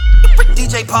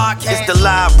DJ Podcast. It's the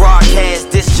live broadcast,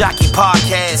 Disc Jockey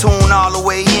Podcast. Tune all the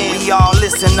way in, we all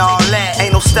listen, all that.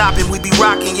 Ain't no stopping, we be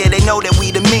rocking, yeah, they know that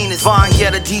we the meanest. Von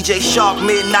Yetta, DJ Shark,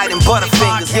 Midnight, and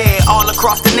Butterfingers. Yeah, all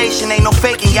across the nation, ain't no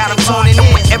faking, got them tuning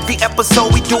in. Every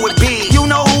episode, we do it big. You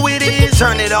know who it is?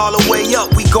 Turn it all the way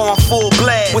up, we going full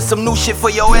blast. With some new shit for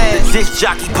your ass, the Disc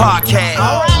Jockey Podcast.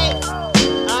 Alright.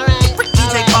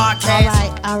 DJ Podcast.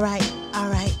 Alright,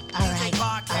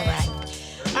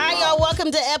 y'all.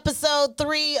 Welcome to episode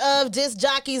 3 of Disc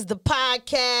Jockeys, the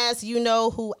podcast. You know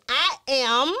who I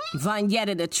am. Von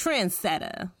Yetta, the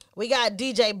trendsetter. We got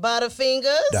DJ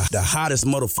Butterfingers. The hottest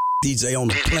DJ on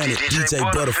the planet, DJ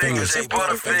Butterfingers.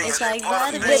 It's like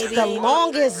butter, baby. The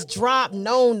longest drop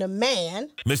known to man.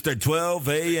 Mr. 12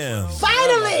 a.m.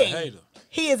 Finally,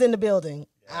 he is in the building.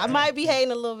 I might be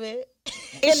hating a little bit.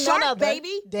 It's none Shark, other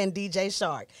baby. than DJ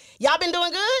Shark. Y'all been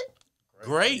doing good?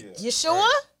 Great. You sure?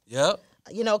 Yep.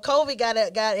 You know, COVID got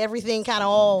everything kind of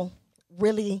all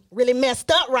really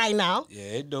messed up right now. Yeah,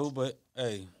 it do, but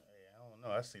hey. I don't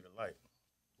know. I see the light.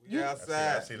 We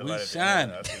outside. I see the We light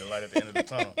shining. I see the light at the end of the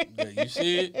tunnel. Yeah, you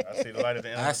see it? I see the light at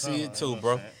the end of the tunnel. I see it too, You know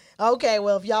bro. what I'm saying? Okay,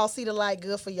 well, if y'all see the light,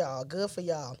 good for y'all. Good for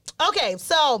y'all. Okay,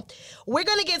 so we're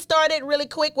going to get started really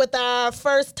quick with our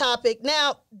first topic.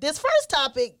 Now, this first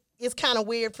topic is kind of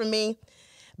weird for me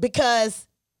because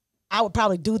I would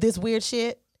probably do this weird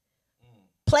shit.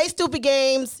 Play stupid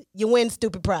games, you win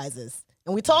stupid prizes.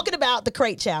 And we're talking about the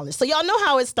crate challenge. So y'all know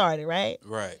how it started, right?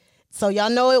 Right. So y'all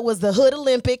know it was the Hood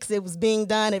Olympics. It was being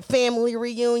done at family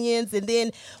reunions. And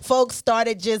then folks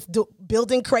started just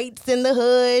building crates in the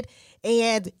hood.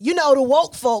 And you know the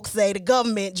woke folks say the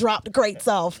government dropped the crates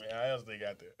off How else they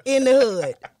got there? in the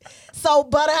hood. So,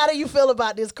 Butter, how do you feel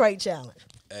about this crate challenge?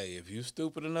 Hey, if you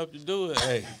stupid enough to do it,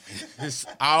 hey, it's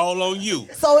all on you.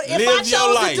 So if Live I your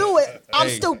chose life. to do it, I'm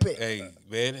Hey, stupid. Hey,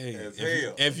 man, hey. As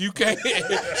hell. If you can't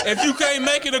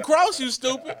make it across, you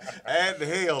stupid. Add the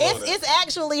hell on it. It's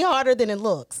actually harder than it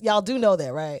looks. Y'all do know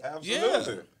that, right?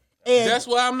 Absolutely. And That's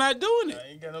why I'm not doing I it.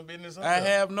 ain't got no business on I that.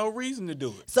 have no reason to do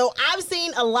it. so I've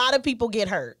seen a lot of people get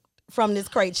hurt from this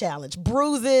crate challenge.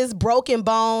 Bruises, broken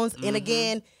bones. And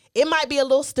again, it might be a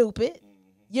little stupid.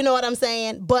 You know what I'm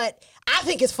saying? But I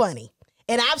think it's funny.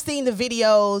 And I've seen the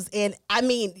videos, and I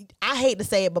mean, I hate to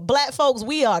say it, but black folks,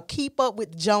 we are keep up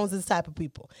with the Joneses type of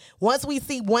people. Once we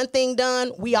see one thing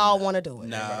done, we all want to do it.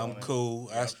 Nah, I'm cool.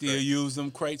 I still use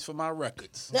them crates for my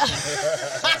records.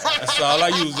 That's all I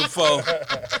use them for.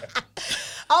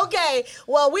 Okay,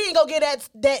 well, we ain't gonna get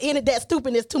that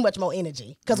stupidness too much more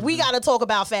energy because we got to talk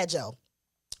about Fat Joe.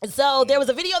 So there was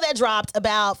a video that dropped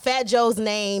about Fat Joe's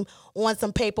name on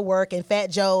some paperwork and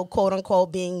Fat Joe, quote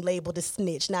unquote, being labeled a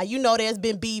snitch. Now, you know there's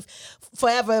been beef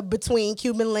forever between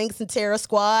Cuban Links and Terror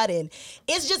Squad, and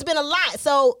it's just been a lot.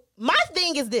 So my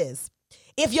thing is this.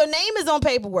 If your name is on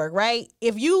paperwork, right,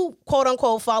 if you, quote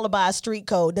unquote, follow by a street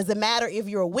code, does it matter if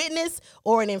you're a witness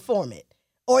or an informant?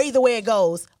 Or either way it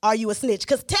goes, are you a snitch?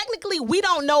 Because technically, we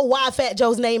don't know why Fat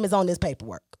Joe's name is on this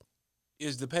paperwork.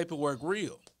 Is the paperwork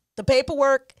real? The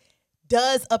paperwork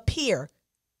does appear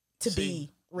to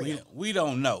be real. We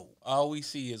don't know. All we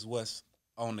see is what's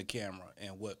on the camera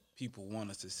and what people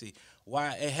want us to see. Why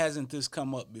hasn't this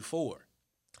come up before?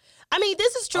 I mean,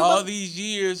 this is true. All but these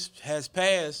years has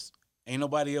passed. Ain't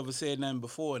nobody ever said nothing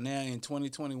before. Now in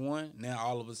 2021, now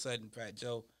all of a sudden Fat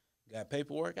Joe got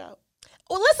paperwork out.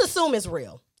 well, let's assume it's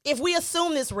real. If we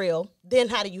assume it's real, then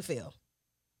how do you feel?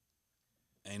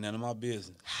 Ain't none of my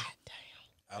business. God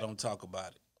damn. I don't talk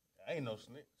about it. I ain't no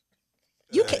snitch.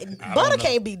 You can't. I Butter don't know.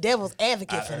 can't be devil's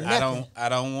advocate for nothing. I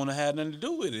don't want to have nothing to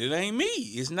do with it. It ain't me.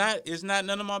 It's not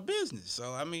none of my business.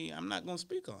 So I mean, I'm not gonna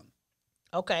speak on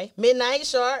it. Okay, Midnight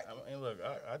Shark. I mean, look,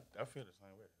 I feel the same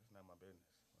way. It's not my business.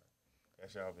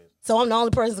 That's y'all business. So I'm the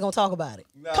only person that's gonna talk about it.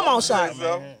 Nah, Come on, Shark.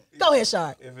 so, Go ahead,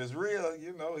 Shark. If it's real,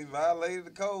 he violated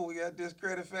the code. We got to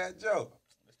discredit Fat Joe.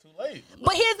 It's too late.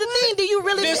 But here's the thing: do you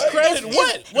really Discredit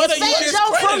what? What are you Fat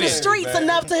Joe from the discrediting? streets man?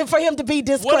 enough for him to be What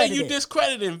are discredited? you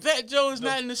discrediting? Fat Joe is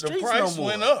not in the The streets price no more.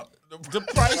 went up. The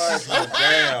price is up.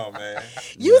 Damn, man.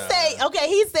 You say okay.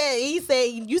 He said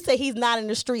you say he's not in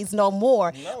the streets no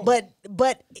more. No. But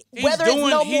He's whether doing, it's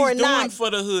no more or he's doing not, for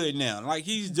the hood now. Like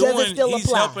he's Does it doing, still he's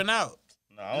apply? helping out.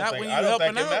 No, I Not don't when think, you I don't think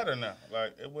helping it out. matter now.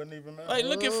 Like, it wouldn't even matter. Like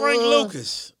look at Frank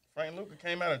Lucas. Frank Lucas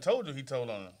came out and told you he told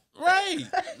on him. Right.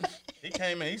 He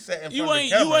came in, he sat in front You of the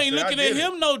ain't camera and said, looking I at did it.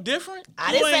 him no different.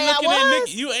 I You didn't ain't say I looking at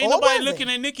was, You ain't or nobody wasn't. looking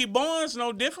at Nicky Barnes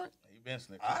no different. He been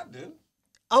snitching. I do.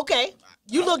 okay,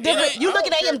 you look different. You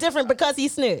looking at him different because he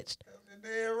snitched.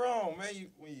 They're dead wrong, man.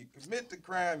 When you commit the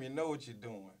crime, you know what you're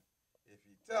doing. If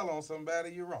you tell on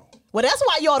somebody, you're wrong. Well, that's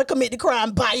why you ought to commit the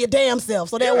crime by your damn self.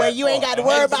 So that way you ain't got to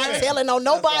worry about 100%. telling on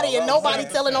nobody and That's all I'm nobody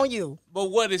saying. telling on you. But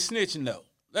what is snitching though?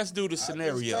 Let's do the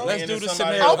scenario. told Let's you do that the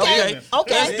somebody scenario. else Okay. business.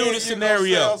 Okay. Let's Me do and the you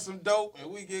scenario. Sell some dope,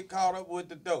 and we get caught up with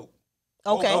the dope.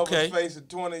 Okay. Both of us Okay. facing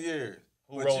 20 years.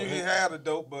 But rolled you who? didn't have the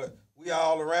dope, but we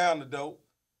all around the dope.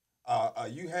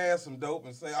 You had some dope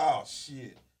and say, oh,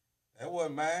 shit, that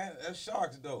wasn't mine. That's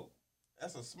Shark's dope.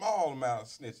 That's a small amount of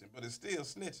snitching, but it's still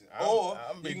snitching. Or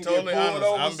I'm you be can totally get pulled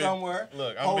honest. over somewhere.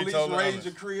 Look, I'm be Police totally raid honest.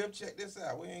 your crib. Check this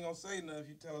out. We ain't going to say nothing if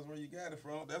you tell us where you got it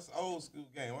from. That's an old school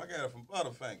game. I got it from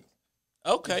Butterfingers.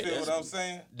 Okay. You feel what I'm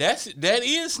saying? That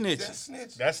is snitching. That's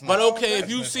snitching. That's But not- okay, if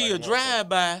that's you not see a like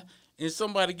drive-by and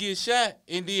somebody gets shot,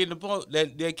 and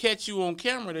then they catch you on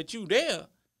camera that you there,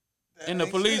 That and the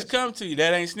ain't police snitching. come to you,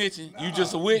 that ain't snitching. You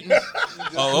just a witness.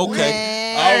 Oh, okay.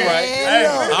 Man, All right. Hey,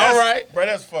 look. All that's- right. Bro,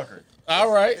 that's fucker.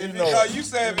 All right. If know- you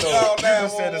said if you No, call you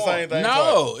just said the 911. same thing.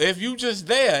 No, if you just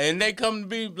there and they come to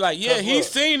be like, yeah, Cause he look.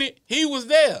 seen it. He was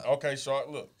there. twice. Okay, Shark,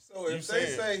 look. So if they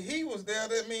say he was there,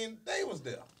 that means they was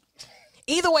there.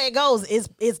 Either way it goes,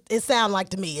 it sound like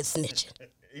to me it's snitching.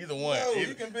 Either one. No, either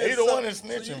you can be either one is so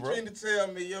snitching, you bro. trying to tell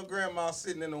me your grandma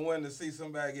sitting in the window to see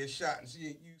somebody get shot and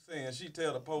you saying she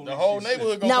tell the police. The whole she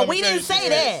neighborhood snitching. gonna No, come we and tell didn't you say she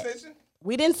that. Snitching?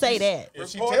 We didn't say that. If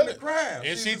she Reporting tell the it, crime.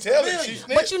 if She's she a tell it, civilian. she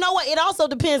snitch. But you know what? It also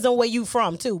depends on where you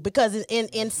from too, because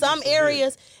in some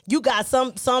areas you got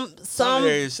some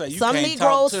areas say you some can't talk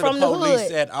Negroes to the from the police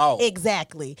hood at all.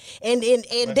 Exactly, and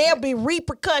there'll be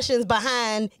repercussions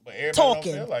behind But everybody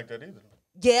talking. don't feel like that either.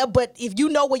 Yeah, but if you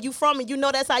know where you from and you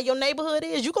know that's how your neighborhood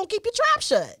is, you gonna keep your trap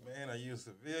shut. Man, are you a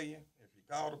civilian? If you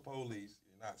call the police,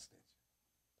 you're not snitching.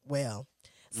 Well,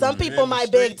 some You're people in the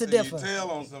might beg to streets and differ. You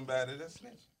tell on somebody, that's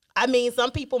snitching. I mean,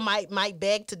 some people might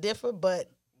beg to differ, but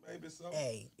Maybe so.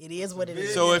 hey, it is what it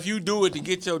is. So if you do it to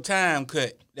get your time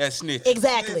cut, that's snitching.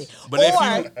 Exactly. But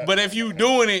or if you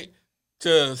doing it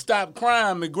to stop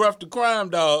crime and gruff the crime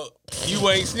dog, you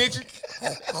ain't snitching.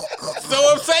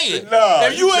 So I'm saying, Nah,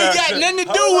 if you you ain't trying got to- nothing to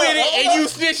do hold with on, it hold and you on.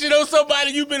 snitching on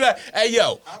somebody, you be like, hey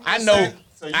yo, I'm I just know, saying,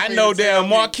 so you I mean know to tell damn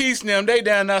me- Marquise and them, they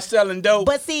down there selling dope.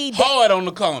 But see, that- hard on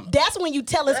the corner. that's when you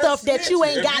telling That's stuff that you snitching.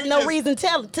 ain't If got you no just- reason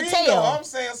to Bingo, tell. I'm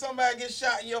saying somebody get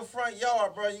shot in your front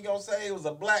yard, bro. You gonna say it was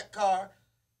a black car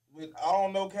with I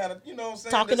don't know kind of, you know what I'm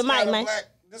saying? Talking to This Mike, kind of man.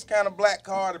 This kind of black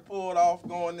car that pulled off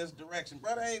going this direction,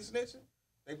 bro. They ain't snitching.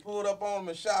 They pulled up on him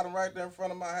and shot him right there in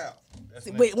front of my house.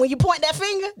 When you point that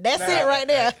finger, that's Nah. it right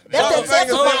there. That's that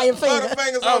testifying finger.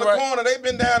 Butterfingers All on the right. corner. They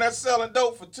been down there selling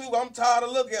dope for 2. I'm tired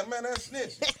of looking at man. That's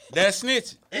snitching. That's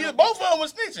snitching. Either both of them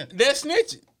was snitching. That's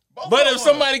snitching. Both But of if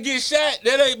them. somebody gets shot,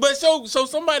 that ain't. But so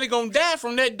somebody gonna die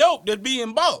from that dope that's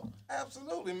being bought.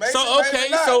 Absolutely. Maybe, So okay,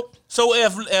 maybe not. so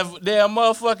if damn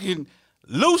motherfucking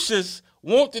Lucius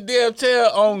want to damn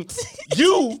tell on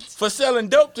you for selling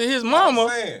dope to his mama,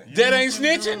 saying, that ain't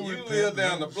snitching. You live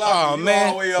down the block. Oh, and you man.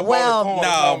 all the way up Well, on the corner.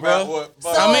 Nah, talking about bro.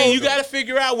 what- I mean, you So- gotta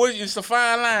figure out what it's a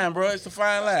fine line, bro. It's a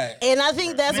fine line. And I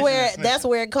think that's Snitching where is snitching. that's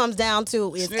where it comes down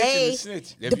to is Snitching A, is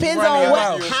snitching. If you depends run on your what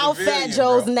mouth, how you're a Fat civilian,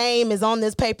 Joe's bro. name is on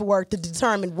this paperwork to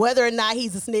determine whether or not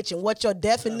he's a snitch and what your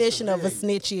definition of a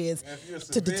civilian. snitch is If you're a to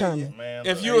civilian, determine. Man,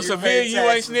 If look. you a you pay civilian, you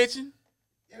ain't taxes. snitching.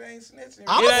 It ain't snitching.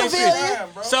 I'm It a ain't civilian.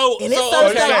 snitching. bro. So And it's so certain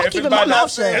Okay, stuff. if I'm it's keeping by my the-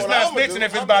 mouth shut. It's What not I'ma snitching do, if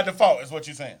it's I'ma- by default, is what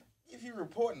you're saying. If you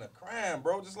reporting a crime,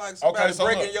 bro, just like somebody so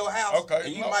breaking look. your house, Okay,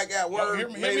 and you no. might got No, word hear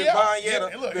me maybe out. Vanyetta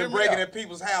Hear been me breaking out. in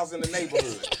people's house in the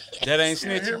neighborhood. that ain't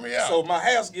Hear snitching. me out. So my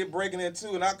house get breaking into,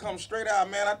 and I come straight out,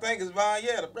 man. I think it's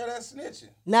Vanyetta, bro. That's snitching.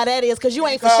 Now that is because you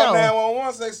ain't for Call sure.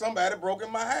 911, say somebody broke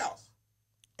in my house.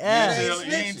 Yeah. ain't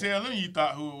You ain't snitching. tell them you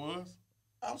thought who it was.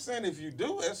 I'm saying if you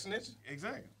do, that's snitching.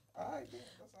 Exactly. All right, then.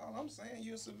 That's all I'm saying.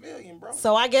 You a civilian, bro.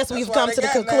 So I guess That's we've why come they to the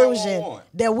got conclusion 911.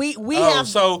 that we Oh, have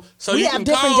so we you have can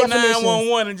different call definitions.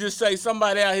 911 and just say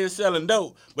somebody out here selling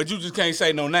dope, but you just can't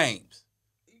say no names.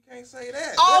 You can't say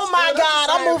that. Oh That's my still- that's God,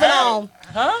 the I'm same moving thing. on.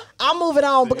 Huh? I'm moving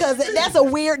on because that's a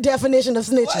weird definition of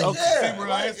snitching. Like, See, yeah, bro,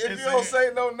 like, it's- if it's you don't a-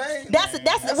 say no name, That's when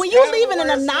kind you of leaving an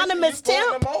where snitching, anonymous you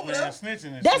pulling tip. them over Man, there.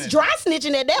 snitching is That's snitching. dry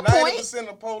snitching at that point. 90%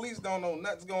 of police don't know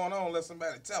nothing's going on unless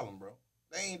somebody tell them, bro.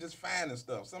 They ain't just finding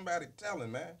stuff. Somebody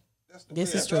telling, man. That's the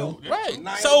This way is it true. go. Right.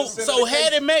 90% So of the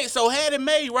had cases- it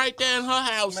made right there in her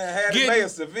house. Man, had getting- it made a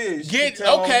civilian. She can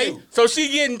tell on okay. you. So she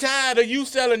getting tired of you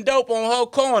selling dope on her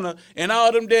corner and all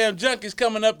them damn junkies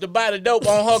coming up to buy the dope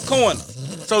on her corner.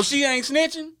 So she ain't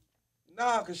snitching?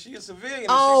 Nah, cause she a civilian.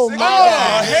 Oh, and she's my sick of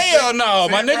God. that. hell no,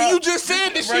 my See, nigga. bro. You just said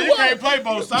that Bro, she you can't was. play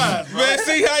both sides, bro. Man,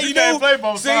 see how you can't do? play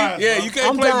both See, sides, yeah, bro. you can't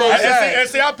I'm play done. both And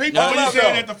sides. see, I peeped Hold when you up, said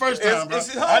though. that the first time, bro.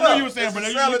 Hold I knew up. you were saying, Is but she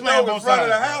you selling playing dope in both front of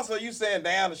the sides. house, or you saying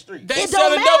down the street? They It don't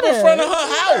selling dope in matter. front of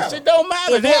her house. It don't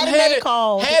matter. If Them Hattie Mae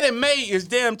called. Hattie Mae is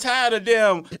damn tired of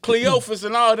them Cleophas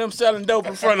and all them selling dope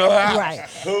in front of her house.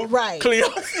 Right. Right.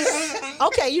 Cleophas.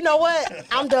 Okay, you know what?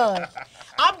 I'm done.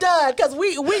 I'm done because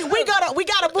we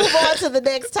gotta move on to the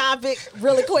next topic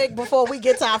really quick before we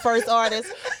get to our first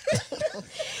artist.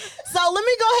 So let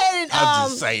me go ahead and I'm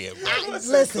just saying.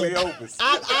 listen. Cleophas.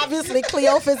 Obviously,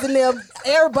 Cleophas and them,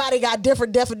 everybody got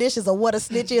different definitions of what a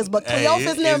snitch is, but Hey,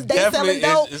 Cleophas and them, it's they selling definitely-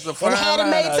 dope it's a and fine Hattie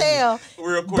line. Mae tell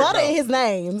Real quick, butter though. in his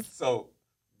names. So,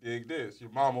 dig this. Your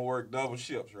mama worked double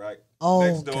shifts, right? Oh,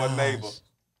 Next door gosh. neighbor.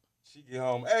 She get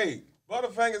home. Hey,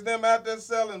 Butterfingers them out there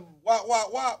selling wop,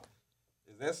 wop, wop.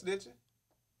 Is that snitching?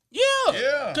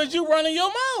 Yeah. Because you running your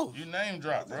mouth. You name I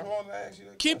drop, just bro. wanted to ask you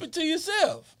that Keep question. it to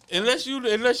yourself. Unless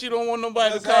you don't want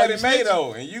nobody That's to call you Hattie Mae, snitching.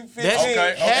 though, and you 15. That's-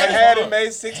 Okay, okay. Hattie Mae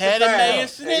 65. Hattie Mae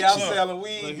is And y'all snitching. selling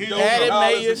weed, Look, dope, Hattie and all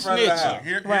Mae this in is front of the snitching. house.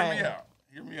 Hear Right. me out.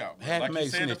 Hear me out. Hattie Like Mae you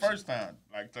said the snitching. first time,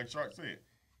 like Shark said,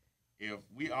 if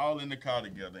we all in the car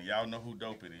together and y'all know who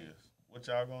dope it is, what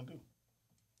y'all gonna do?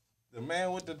 The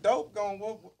man with the dope going,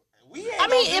 we ain't I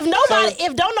mean, gonna if do nobody, So-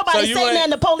 if don't so nobody you say ain't- nothing,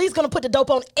 the police gonna put the dope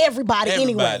on everybody,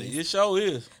 Everybody. anyway. It sure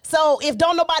is. So if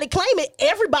don't nobody claim it,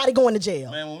 everybody going to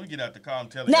jail. Man, when we get out the car, I'm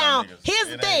telling Now, y'all niggas. here's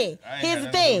the it thing. ain't- I ain't Here's had the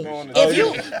nothing thing. to do with Oh, If yeah.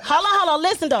 you hold on,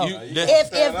 listen though.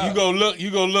 If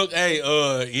You go look. Hey,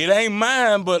 it ain't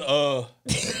mine, but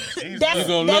He's That's- you good.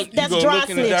 gonna look. You that's gonna dry look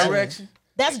in the snitching. direction.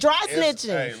 that's dry Hey, snitching.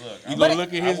 look, You I gonna wasn't-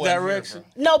 look in I his wasn't here, direction.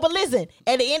 bro. No, but listen.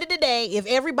 At the end of the day, if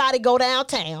everybody go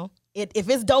downtown, if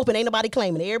it's dope and ain't nobody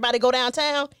claiming it, everybody go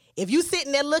downtown. If you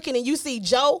sitting there looking and you see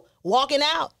Joe walking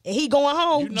out and he going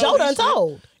home, You know Joe he done said-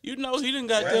 told. You know he done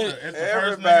got It's that. the first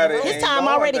Everybody nigga, bro. His time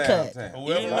going already cut. downtown.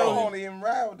 Whoever I knows. don't even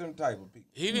ride with them type of people.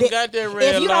 He done got that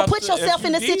red If you don't put Lobster. yourself If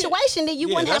in you the did, situation, then you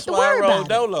yeah, wouldn't have that's to why I worry roll about it.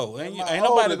 Dolo. Ain't my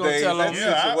nobody older gonna days, tell that him. shit- Yeah,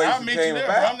 I'll situation meet came you there,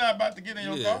 bro. about. I'm not about to get in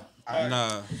your car. Like, Nah,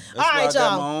 that's why right, I got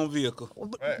y'all. my own vehicle.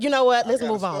 You know what? Let's I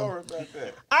got move a on. story about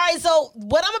that. All right, so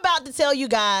what I'm about to tell you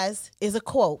guys is a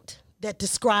quote that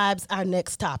describes our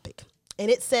next topic. And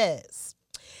it says,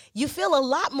 "You feel a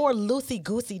lot more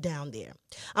loosey-goosey down there.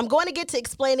 I'm going to get to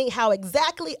explaining how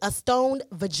exactly a stoned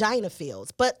vagina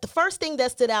feels. But the first thing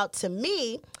that stood out to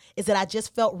me is that I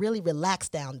just felt really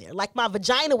relaxed down there. Like my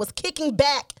vagina was kicking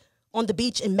back on the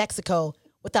beach in Mexico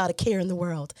without a care in the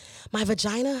world. My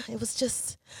vagina, it was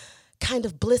just kind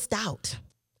of blissed out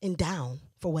and down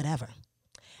for whatever."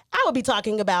 I would be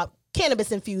talking about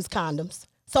cannabis-infused condoms.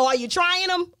 So are you trying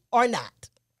them or not?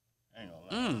 I ain't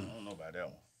gonna lie. I don't know about that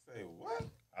one. Say what?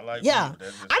 I like Yeah. weed, but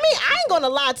that's just- I mean, I ain't gonna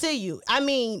lie to you. I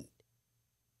mean,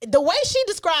 the way she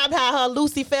described how her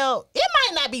Lucy felt, it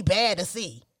might not be bad to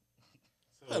see.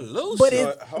 Lucy.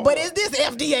 But is this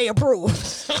FDA approved?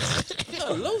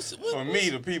 Lucy. For me,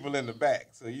 the people in the back.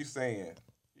 So you saying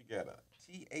you got a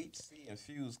THC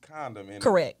infused condom in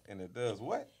Correct. it, and it does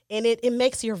what? And it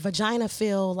makes your vagina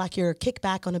feel like you're kicked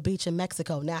back on a beach in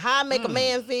Mexico. Now, how I make a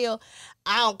man feel,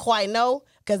 I don't quite know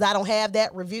because I don't have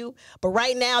that review. But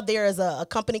right now, there is a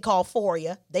company called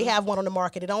Foria. They have one on the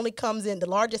market. It only comes in, the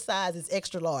largest size is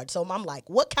extra large. So I'm like,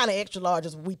 what kind of extra large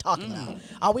are we talking about?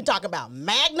 Are we talking about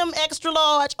Magnum extra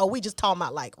large, or we just talking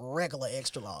about like regular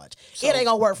extra large? It ain't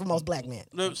gonna work for most black men.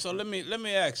 So let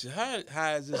me ask you,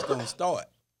 how is this gonna start?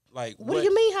 Like, What do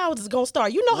you mean how it's gonna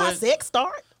start? You know how what- sex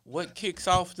start? What kicks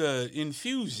off the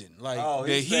infusion? Like Oh,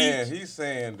 the heat. he's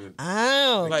saying that.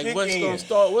 Oh. Like kick what's in. gonna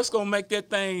start? What's gonna make that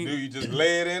Do thing? you just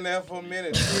lay it in there for a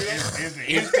minute?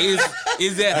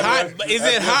 Is that hot? Is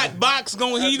that hot box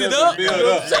gonna heat it up? Build You know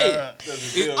what up. I'm saying?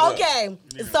 Does it build up? Okay,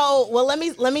 so well, let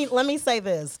me say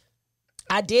this.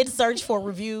 I did search for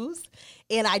reviews,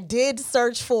 and I did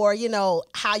search for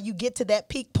how you get to that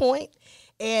peak point,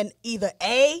 and either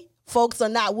A, folks are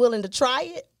not willing to try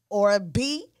it, or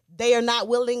B, they are not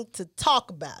willing to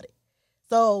talk about it.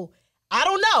 So I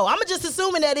don't know. I'm just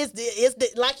assuming that it's the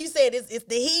like you said, it's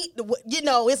the heat.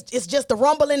 It's just the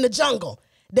rumble in the jungle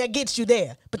that gets you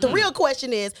there. But the real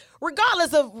question is,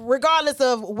 regardless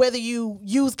of whether you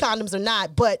use condoms or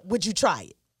not, but would you try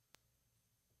it?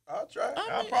 I'll try it.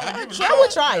 I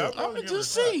would try it. I'm gonna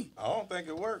just see. I don't think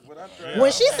it worked, but I try it.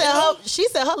 When she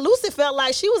said her Lucy felt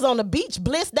like she was on the beach,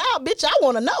 blissed out. Bitch, I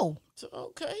want to know.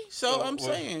 Okay, so I'm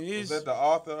saying was is that the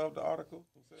author of the article?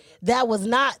 Who said that? That was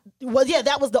not. Well, yeah,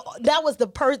 that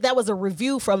was a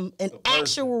review from an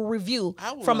actual review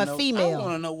I wanna from a know, I female.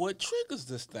 want to know what triggers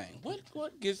this thing.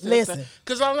 What gets that Listen. thing?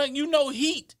 Because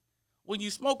heat. When you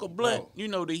smoke a blunt,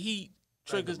 Bro. the heat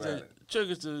triggers about to it.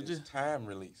 triggers to It's just time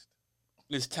released.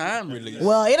 it's time release.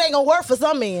 Well, it ain't gonna work for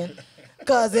some men,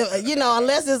 cause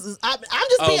unless it's, I'm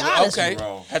just being honest. okay.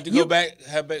 Wrong. Have to go back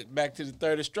to the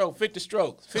 30 stroke, 50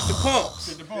 strokes, 50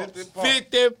 pumps,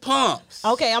 50 pumps.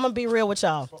 Okay, I'm gonna be real with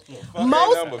y'all. Fuck that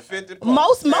Most- number, 50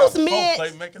 pumps. Most Yeah, men, folk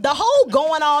play making- the whole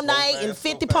going all night fast, and so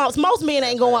 50 fast. pumps. Most men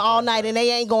ain't going all night and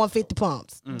they ain't going 50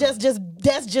 pumps. That's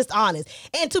just honest.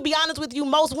 And to be honest with you,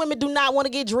 most women do not want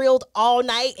to get drilled all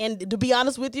night. And to be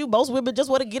honest with you, most women just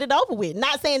want to get it over with.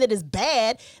 Not saying that it's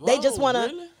bad. They just Whoa, want to.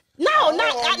 really? No,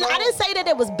 I didn't say that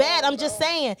it was bad. I'm just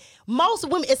saying most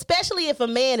women, especially if a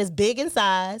man is big in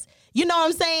size, you know what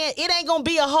I'm saying? It ain't gonna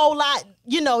be a whole lot,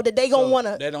 that they gonna want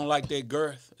to. They don't like their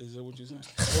girth. Is that what you're saying?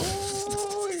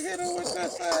 Ooh, he hit her with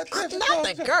that scientific Not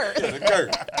the girth. Yeah, the girth.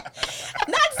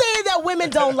 Not saying that women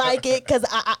don't like it, because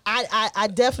I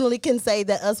definitely can say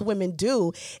that us women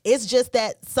do. It's just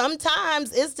that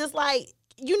sometimes it's just like,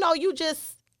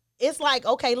 it's like,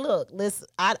 okay, look,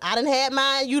 I done had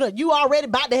mine. You already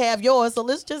about to have yours, so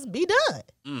let's just be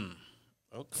done.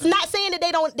 Okay. It's not saying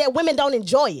that women don't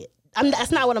enjoy it.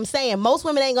 That's not what I'm saying. Most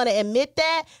women ain't gonna admit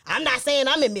that. I'm not saying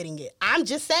I'm admitting it. I'm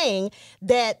just saying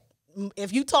that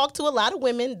if you talk to a lot of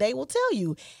women, they will tell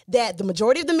you that the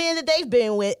majority of the men that they've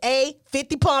been with,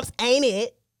 50 pumps ain't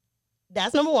it.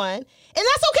 That's number one. And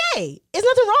that's okay. There's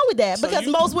nothing wrong with that, So because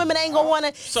you- most women ain't gonna want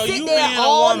to So sit you there being a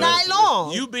all woman, night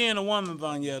long. You being a woman,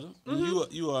 Vonyetta,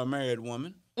 you are a married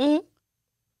woman.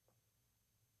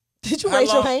 Did you How raise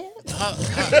your long- hand?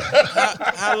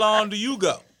 How long do you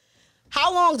go?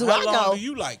 How long do How I long go? do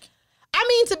you like it? I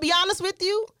mean, to be honest with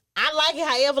you, I like it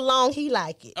however long he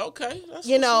like it. Okay, that's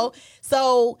You what's know, up.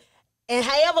 so, and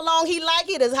however long he like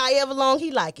it is however long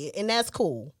he like it, and that's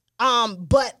cool.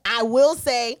 But I will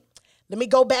say, let me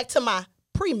go back to my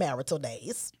premarital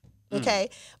days. Okay,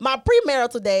 my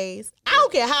premarital days, I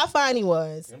don't care how fine he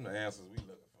was. Them the answers we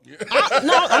looking for.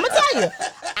 No, I'm gonna tell you,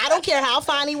 I don't care how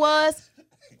fine he was.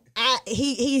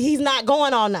 He's not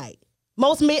going all night.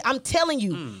 Most men, I'm telling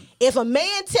you, if a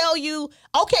man tell you,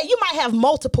 okay, you might have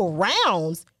multiple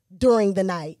rounds during the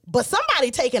night, but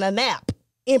somebody taking a nap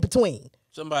in between.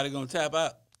 Somebody gonna tap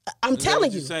out. I'm Is that telling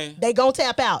what you, you're saying? they gonna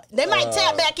tap out. They might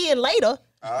tap back in later,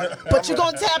 but you're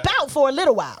gonna tap out for a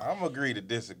little while. I'm agree to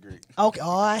disagree. Okay,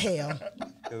 oh hell.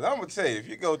 Because I'm going to tell you, if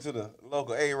you go to the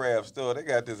local Arab store, they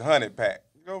got this honey pack.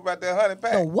 You know about that honey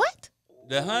pack? The what?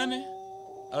 The honey?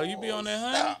 Oh, you be on that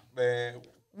honey? Stop, man.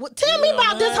 Well, tell me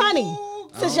about this honey.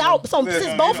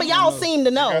 Since both of y'all seem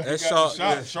to know. That's got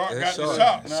shark. the shot. Shark that's got the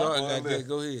shot now. Shark Well, got that. listen.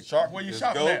 Go ahead. Shark, where you Just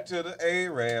shopping go at? to the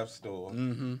Arab store.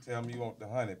 Tell me you want the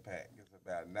honey pack. It's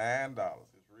about $9.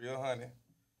 It's real honey.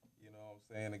 You know what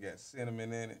I'm saying? It got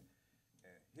cinnamon in it.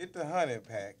 And hit the honey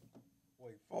pack.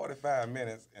 Wait 45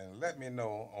 minutes and let me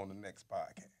know on the next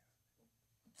podcast.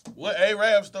 What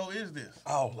Arab store is this?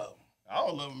 All of them.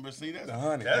 All of them, but see, The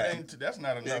honey that pack. ain't, that's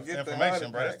not Yeah, enough get the information,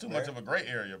 honey bro. That's pack, too man. much of a gray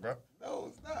area, bro. No,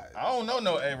 it's not. I don't know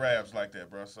no Arabs like that,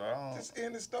 bro. So I don't. Just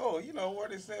in the store. You know where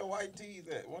they sell white teas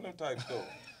at. One of them type stores.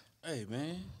 Hey,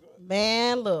 man.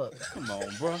 Man, look. Come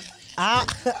on, bro.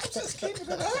 Just keep it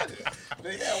at 100.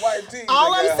 They got white teas.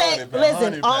 All they I'm got saying, honey pack. listen,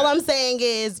 Honey all pack. I'm saying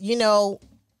is,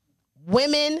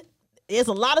 women, there's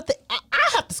a lot of things. I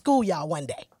have to school y'all one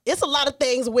day. It's a lot of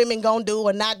things women gonna do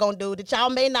or not gonna do that y'all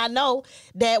may not know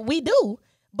that we do.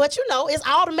 But it's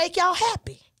all to make y'all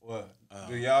happy. What?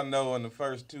 Do y'all know in the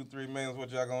first 2-3 minutes what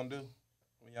y'all gonna do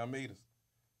when y'all meet us?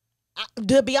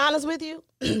 To be honest with you,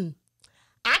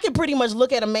 I can pretty much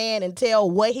look at a man and tell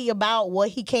what he about, what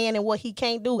he can and what he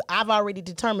can't do. I've already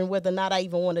determined whether or not I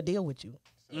even want to deal with you.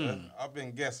 So I've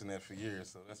been guessing that for years,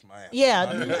 so that's my answer.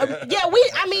 Yeah,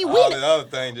 we All the other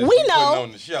things just we putting know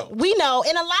on the show. We know,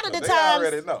 and a lot of the They times,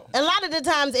 already know. a lot of the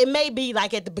times it may be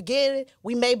like at the beginning,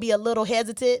 we may be a little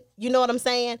hesitant. You know what I'm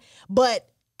saying? But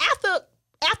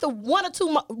after one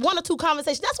or two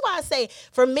conversations, that's why I say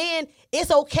for men,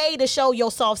 it's okay to show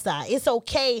your soft side. It's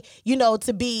okay,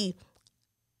 to be,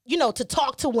 to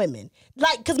talk to women,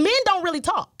 like, because men don't really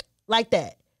talk like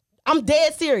that. I'm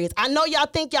dead serious. I know y'all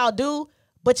think y'all do,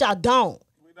 but y'all don't.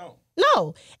 We don't.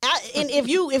 No, and if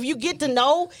you get to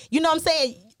know, you know what I'm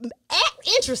saying, act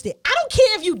interested. I don't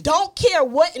care if you don't care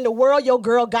what in the world your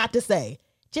girl got to say.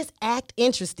 Just act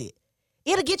interested.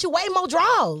 It'll get you way more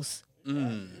draws.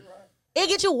 It'll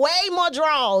get you way more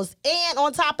draws. And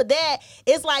on top of that,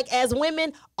 it's like as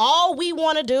women, all we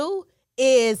want to do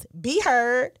is be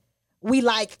heard. We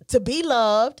like to be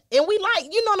loved. And we like,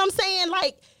 you know what I'm saying,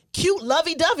 like cute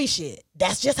lovey-dovey shit.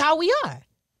 That's just how we are.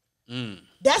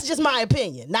 That's just my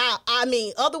opinion. Now, I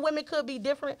mean, other women could be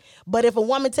different, but if a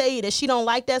woman tell you that she don't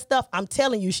like that stuff, I'm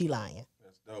telling you she lying.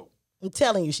 That's dope. I'm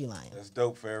telling you, she lying. That's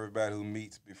dope for everybody who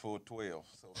meets before 12.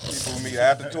 So people who meet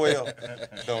after 12,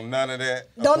 don't none of that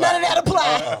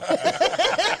apply.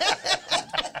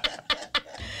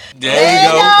 There you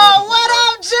go. What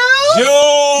up, Juice?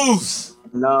 Juice.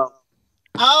 No.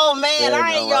 Oh man, all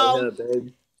right, y'all. Right here,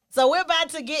 baby. So we're about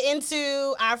to get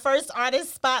into our first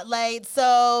artist spotlight.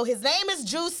 So his name is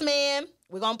Juice Man.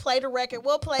 We're going to play the record.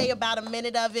 We'll play about a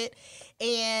minute of it.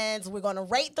 And we're going to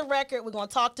rate the record. We're going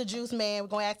to talk to Juice Man. We're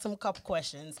going to ask him a couple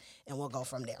questions. And we'll go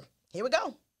from there. Here we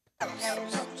go.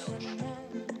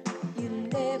 You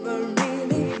never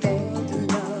really felt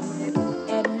love,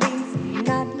 at least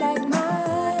not like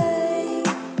mine.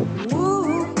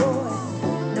 Ooh, boy,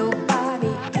 nobody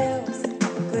else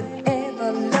could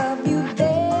ever love you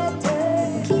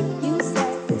better, keep you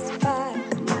satisfied.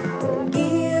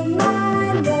 Give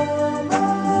my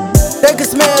love. They can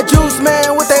smell Juice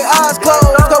Man with their eyes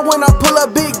closed. So when I pull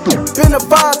up big in a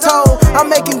five-toe, I'm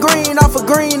making green off a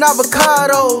green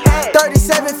avocado.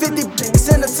 3750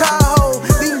 in the Tahoe.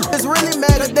 These niggas really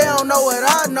mad cause they don't know what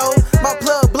I know. My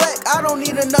plug black, I don't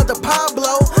need another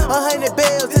Pablo. 100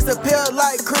 bells disappear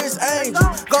like Chris Angel.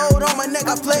 Gold on my neck,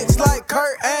 I flex like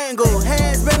Kurt Angle.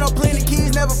 Hands been on plenty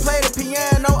keys, never played the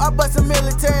piano. I bust a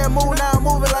military move, now I'm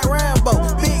moving like Rambo.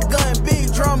 Big gun, big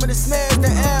drum, and it smells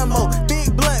the ammo. Big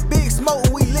blunt, big smoke,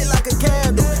 we lit like a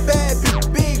candle. Bad bitch,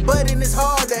 big button, it's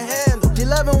hard to handle. She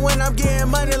loving when I'm getting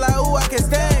money like, ooh, I can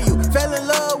stand you. Fell in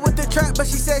love with the trap, but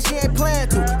she said she ain't plan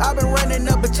to. I've been running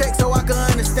up a check so I can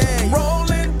understand you.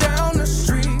 Rolling down the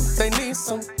street, they need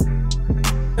some.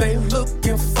 They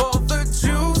looking for the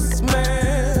Juice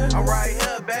Man. I'm right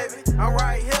here, baby. I'm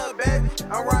right here, baby.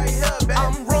 I'm right here, baby.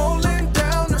 I'm rolling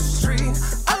down the street.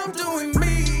 I'm doing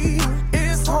me.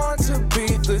 It's hard to be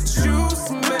the Juice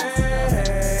Man.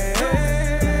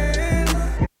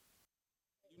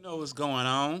 You know what's going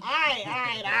on. All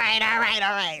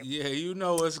right. Yeah, you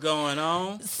know what's going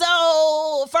on.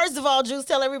 So, first of all, Juice,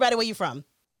 tell everybody where you from.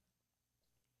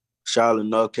 Charlotte,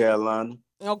 North Carolina.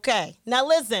 Okay. Now,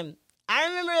 listen. I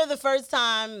remember the first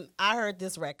time I heard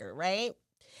this record, right?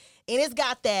 And it's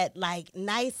got that, like,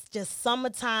 nice, just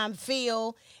summertime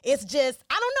feel. It's just,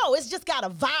 I don't know, it's just got a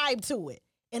vibe to it.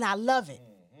 And I love it.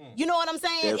 You know what I'm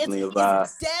saying? Definitely a vibe.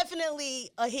 It's definitely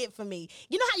a hit for me.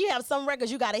 You know how you have some records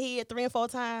you got to hear it 3 and 4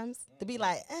 times to be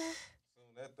like,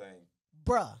 That thing.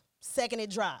 bruh, second it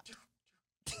dropped.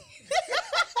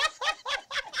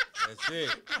 That's it.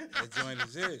 That joint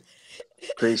is it.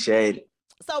 Appreciate it.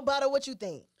 So, Butter, what you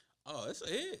think? Oh, it's a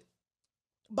hit.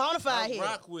 Bonafide I hit.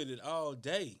 rock with it all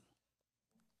day.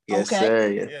 Yes, Okay. sir.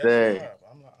 Yes, sir.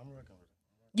 I'm rocking with it.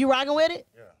 You rocking with it?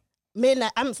 Yeah.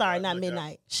 Midnight. I'm sorry, Shark not look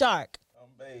Midnight. Shark. I'm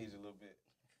beige a little bit.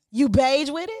 You beige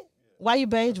with it? Why you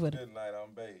beige with it? Midnight,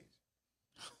 I'm beige.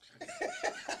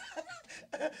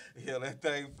 Yeah, that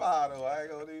thing fire though. I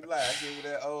ain't gonna even lie. I give you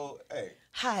that old, hey,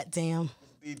 Hot damn.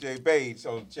 DJ Beige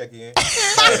on check in. So-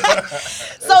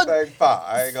 that thing fire.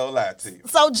 I ain't gonna lie to you.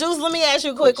 So, Juice, let me ask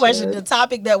you a quick question. The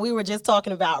topic that we were just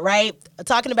talking about, right?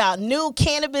 Talking about new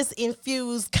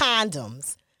cannabis-infused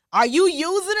condoms. Are you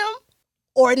using them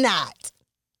or not?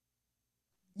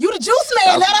 You the Juice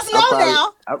Man. Let us know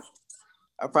now.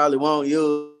 I probably won't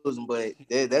use them, but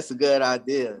that's a good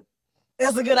idea.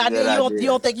 That's a good That's a idea. good You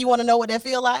don't think you want to know what that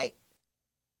feel like?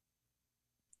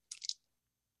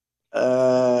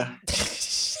 I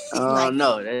don't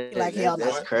know. like hell no.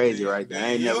 That's crazy right there. I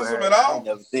ain't Do you never use them heard. at all? I ain't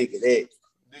never think of that.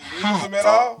 Do you use them at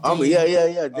all?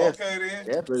 Yeah, definitely. Okay then.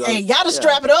 Definitely. Hey, you got to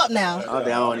strap it up now. I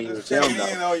don't even Just film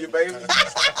checking in though. on you, baby. I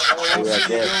don't Yeah, want to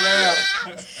see you go down.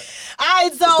 All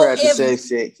right, so Practice if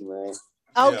sex, man.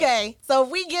 okay, so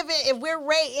if we're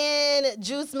rating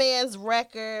Juice Man's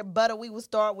record, Butter, we will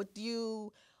start with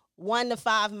you. 1 to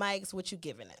 5 mics. What you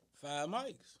giving it? 5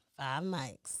 mics. 5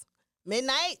 mics.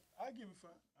 Midnight. I give it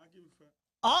 5.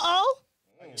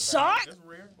 Shark. That's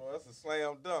rare. Boy, that's a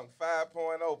slam dunk.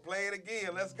 5.0. Play it again.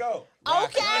 Let's go.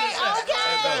 Okay.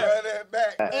 Run that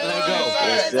back. Let go.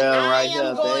 Yes, sir, right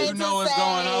here, baby. You know what's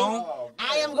going on. Oh, man.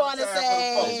 I am going to Let's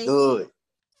say do it.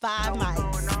 5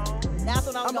 mics. That's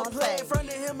what I'm I'ma going to play say. in front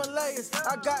of Himalayas.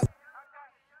 I got.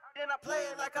 Then I play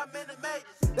it like I'm in the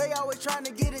majors. They always trying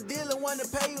to get a deal and want to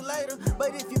pay you later.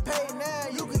 But if you pay now,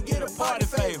 you could get a party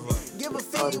favor. Give a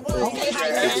fee, Okay,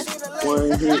 hype man.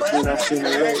 One hit, then I seen the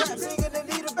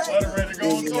legend. Ready to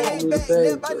go on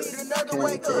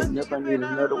tour. I need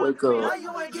another wake up. Why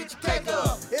you ain't get your cake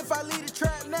up? If I leave the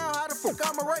trap now, how the fuck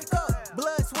I'ma rake up?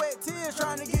 Blood, sweat, tears,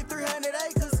 trying to get 300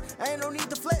 acres. Ain't no need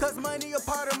to flex, cause money a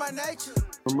part of my nature.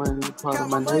 My money is part of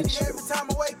Count my my money nature. every time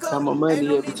I wake up. Count my money Ain't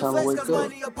no every need to time I flex, wake cause up.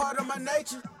 money a part of my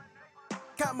nature.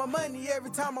 count my money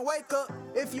every time I wake up.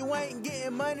 If you ain't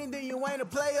getting money, then you ain't a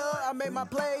player. I make my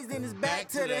plays, then it's back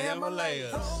to the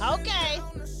Himalayas. Okay.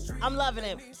 I'm loving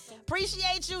it.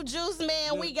 Appreciate you, Juice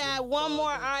Man. We got one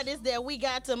more artist that we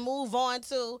got to move on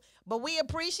to. But we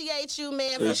appreciate you,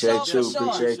 man. Appreciate for you. sure.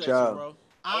 Appreciate y'all. All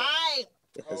right.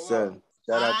 Yes, sir.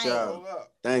 Shout out y'all. Hold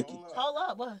up. Thank you. Hold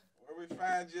up. What? Where we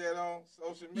find you at on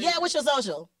social media? Yeah, what's your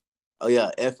social? Oh,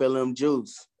 yeah. FLM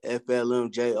Juice.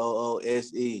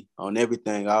 FLMJOOSE. On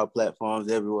everything. All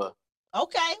platforms, everywhere.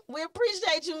 Okay. We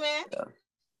appreciate you, man. Yeah.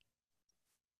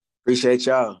 Appreciate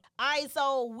y'all. All right,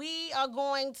 so we are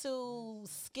going to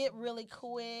skip really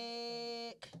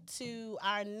quick to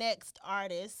our next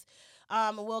artist.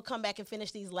 We'll come back and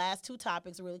finish these last two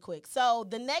topics really quick. So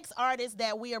the next artist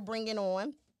that we are bringing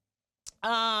on,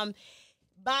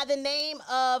 by the name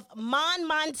of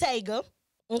Montega.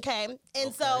 Okay,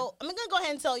 and so I'm gonna go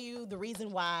ahead and tell you the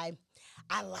reason why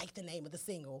I like the name of the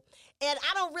single, and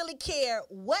I don't really care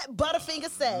what Butterfinger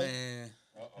say. Man.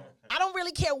 I don't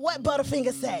really care what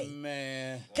Butterfinger say.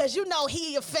 Man. Cause you know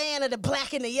he a fan of the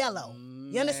black and the yellow.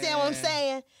 You understand what I'm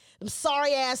saying? Them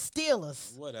sorry ass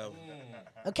Steelers. Whatever.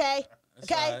 Okay?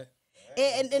 That's Okay? all right.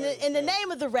 And the name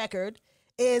of the record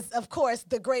is, of course,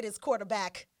 the greatest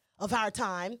quarterback of our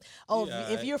time. Oh, Yeah,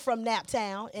 if you're from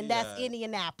Naptown, and that's Yeah.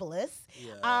 Indianapolis.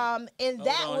 Yeah. And Hold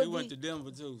that on, would he went be to Denver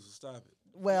too, so stop it.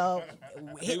 well.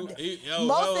 Yo,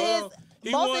 most hold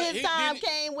of on. his time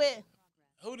came with.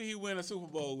 Who did he win a Super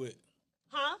Bowl with?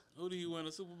 Huh? Who did he win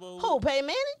a Super Bowl Who? with? Peyton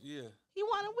Manning? Yeah. He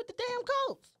won it with the damn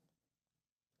Colts.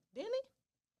 Didn't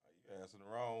he? You answered the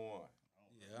wrong one.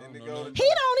 Yeah, Then I they don't go know to- He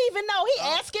don't even know. He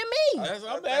asking me. That's, I'm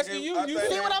I think asking it- you. I You think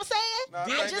See it- what I'm saying? No, I I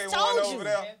think just they won told over you.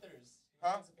 there.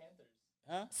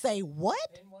 Huh? Say what?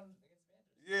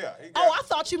 Yeah. He Oh, I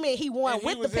thought you meant he won And he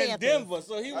with was the in Panthers. Denver,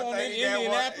 so he I won think in he got one- he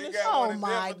Indianapolis. got Oh one in my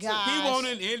Denver, too. God. He won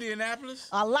in Indianapolis.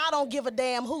 A lot don't give a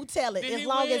damn who tell it, Did as he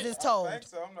long win? as it's I told. think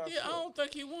so. I'm not Yeah, I sure. don't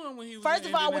think he won when he was First in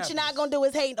of all, what you're not gonna do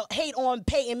is hate on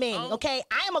Peyton Manning, don't- okay?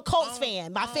 I am a Colts I don't-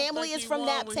 fan. My I don't family think is he from won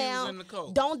when he was in the Naptown.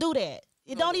 Colts. Don't do that.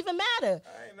 It don't even matter.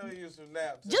 I ain't know you was from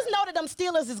Nap. Just know that them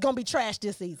Steelers is gonna be trash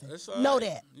this season. That's all Know right.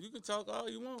 that. You can talk all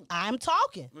you want. I'm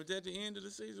talking. But at the end of the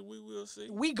season, we will see.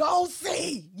 We gon'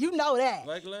 see. You know that.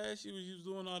 Like last year, you was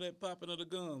doing all that popping of the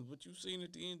guns, but you seen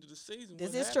at the end of the season.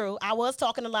 This what is happened. true. I was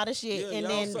talking a lot of shit, Yeah, and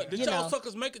y'all then did you y'all know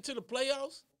suckers make it to the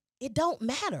playoffs? it don't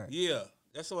matter. Yeah,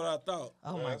 that's what I thought.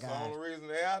 Oh my That's the God. only reason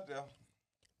they out there.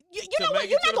 You To know what? make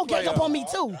You're it to not the gonna gang up on me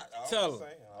playoffs. too. Tell him.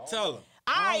 Tell him.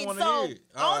 All I right, don't wanna so hear it.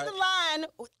 All on right.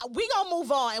 the line, we gonna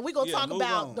move on and we gonna Yeah, talk move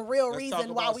about on. the real Let's reason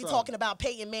talk why about we something. talking about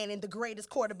Peyton Manning, the greatest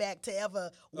quarterback to ever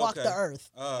walk Okay. the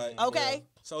earth. All right. Okay.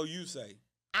 yeah. So you say.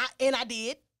 I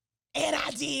did.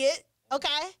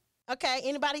 Okay. Okay.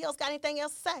 Anybody else got anything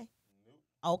else to say?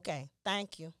 Okay.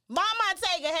 Thank you. Mama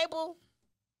Tega, hey boo.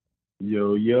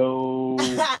 Yo.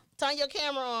 Turn your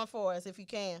camera on for us if you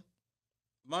can.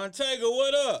 Montega,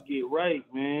 what up? Get right,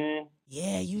 man.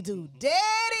 Yeah, you do. There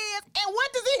it is. And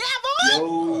what does he have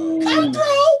on? Yo. Come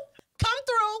through. Come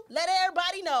through. Let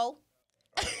everybody know.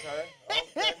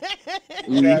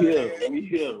 We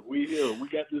here. We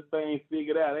got this thing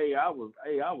figured out. Hey, I was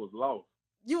lost.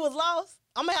 You was lost?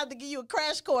 I'm gonna have to give you a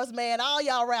crash course, man. All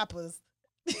y'all rappers.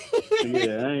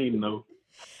 Yeah, I ain't know.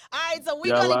 All right, so we're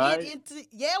Y'all gonna alright? get into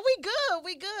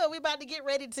we good. We about to get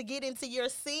ready to get into your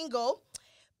single,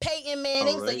 Peyton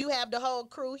Manning. So Alright. you have the whole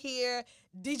crew here.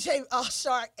 DJ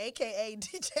Shark, aka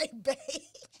DJ Bay.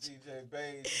 DJ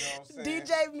Bays, you know what I'm saying?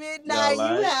 DJ Midnight, Y'all you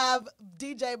alright? have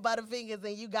DJ Butterfingers,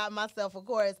 and you got myself, of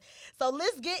course. So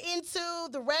let's get into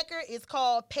the record. It's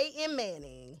called Peyton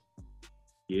Manning.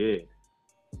 Yeah.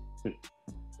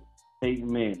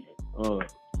 Peyton Manning.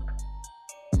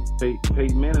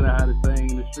 Peyton Manning, the hottest thing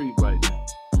in the street right now.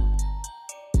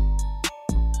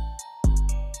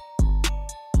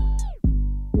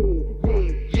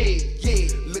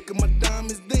 Look at my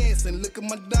diamonds dancing, look at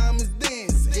my diamonds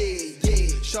dancing.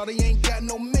 Shawty ain't got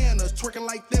no manners, twerking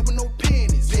like that with no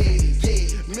panties.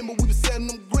 Remember we was selling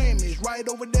them Grammys, right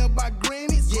over there by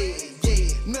Granny's.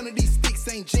 None of these sticks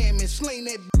ain't jamming, slaying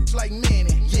that bitch like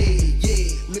Manning.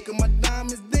 Look at my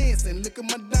diamonds dancing, look at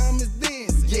my diamonds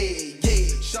dancing.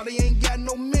 Shawty ain't got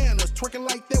no manners, twerking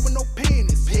like that with no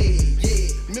panties.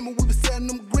 Remember we was selling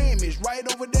them Grammys, right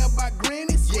over there by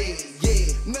Granny's.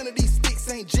 None of these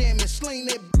sticks ain't jamming, slaying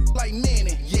that bitch like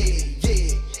Manning.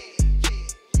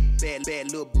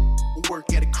 Bad little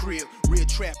work at a crib, real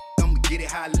trap. I'ma get it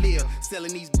how I live.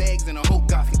 Selling these bags and I hope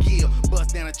God forgive.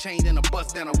 Bust down a chain, then a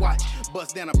bust down a watch.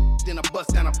 Bust down a, then a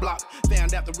bust down a block.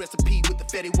 Found out the recipe with the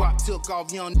Fetty Wap. Took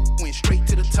off young, went straight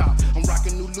to the top. I'm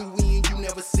rocking new Louis and you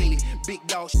never seen it. Big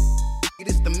dog,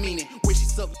 this the meaning. Where she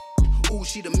suck, ooh,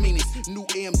 she the meanest. New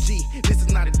AMG, this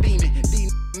is not a demon.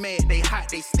 These mad, they hot,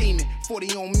 they steaming.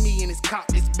 40 on me and this cop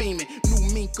is beaming.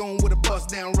 New mink on with a bust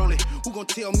down rolling. Who gon'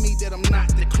 tell me that I'm not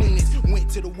the cleanest? Went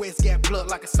to the west, got blood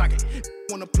like a socket.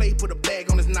 Wanna play, put a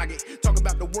bag on his noggin. Talk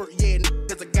about the work, yeah,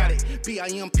 cause I got it.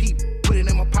 PIMP, put it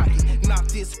in my pocket. Knock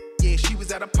this, yeah, she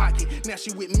was out of pocket. Now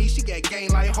she with me, she got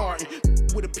game like Harden.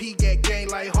 With a P, got game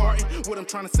like Harden. What I'm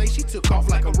trying to say, she took off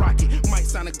like a rocket. Might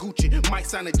sign a Gucci, might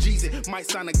sign a Jeezy, might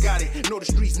sign a Gotti. Know the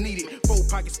streets need it. 4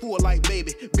 pockets full like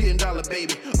baby, $1 billion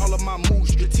baby. All of my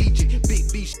moves strategic.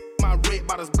 Big B, my red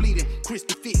bottles bleeding.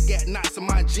 Crispy fit, got knots in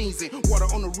my jeans in. Water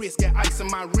on the wrist, got ice in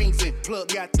my rings in. Plug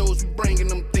got those who bringing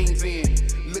them things in.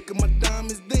 Look at my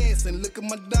diamonds dancing, look at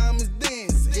my diamonds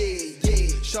dancing. Yeah, yeah.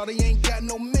 Shawty ain't got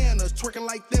no manners, twerking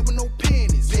like that with no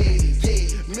panties. Yeah,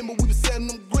 yeah. Remember we was selling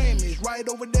them Grammys, right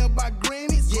over there by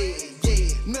Granny's. Yeah,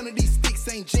 yeah. None of these sticks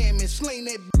ain't jamming, slaying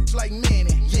that bitch like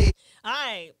Manny. Yeah. All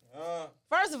right.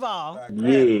 First of all,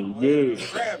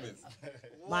 Grammys.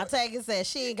 Montega said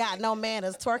she ain't got no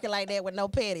manners, twerking like that with no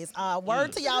panties.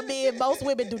 Word to y'all men, most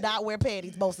women do not wear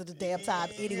panties most of the damn time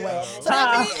anyway. So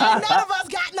that means ain't none of us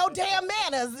got no damn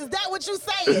manners. Is that what you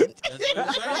saying?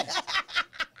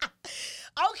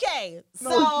 Okay, so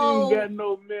No, she ain't got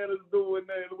no manners doing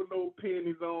that with no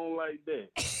panties on like that.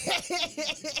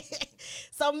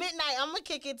 So Midnight, I'm gonna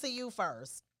kick it to you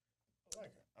first. I like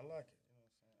it. You know what I'm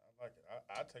saying? I like it.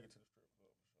 I take it to the strip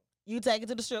club. You take it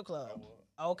to the strip club. I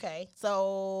will. Okay,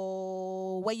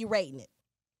 so what you rating it?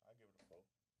 I give it a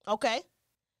 4. Okay.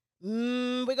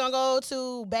 We're gonna go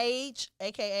to Beige,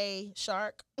 aka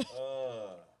Shark.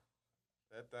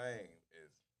 That thing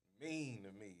is mean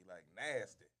to me, like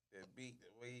nasty. That beat, the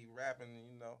way he rapping,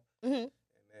 you know, Mm-hmm. and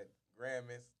that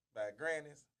Grammys by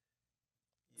Grannies.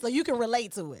 So you can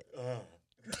relate to it.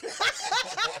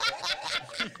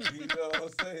 You know what I'm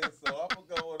saying? So I'm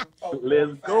gonna go with a 4.5.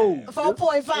 Let's go.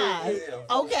 4.5.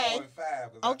 Yeah, Okay.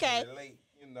 4.5. Okay. I can relate.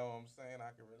 You know what I'm saying?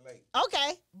 I can relate.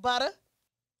 Okay, Butter.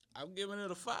 I'm giving it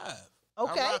a 5.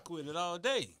 Okay. I rock with it all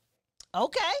day.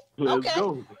 Okay. Let's Okay.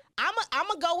 go. I'm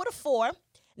gonna go with a 4.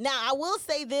 Now I will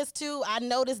say this too. I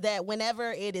noticed that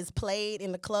whenever it is played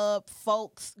in the club,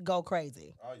 folks go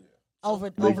crazy Oh yeah. over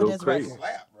They go this crazy. record.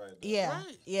 Slap right there. Yeah,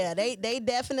 Right. yeah. They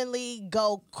definitely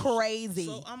go crazy.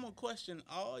 So I'm gonna question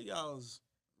all y'all's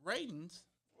ratings.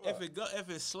 If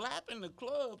it's slap in the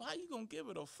club, how you gonna give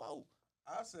it a 4?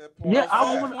 I said Yeah,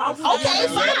 I 0.5. would- I would- Okay,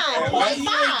 fine. Why you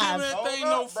 0.5. ain't giving that thing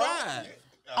no 5?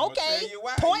 Okay,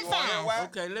 0.5.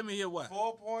 Okay, let me hear why.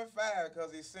 4.5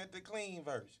 because he sent the clean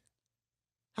version.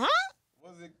 Huh?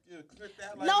 Was it clicked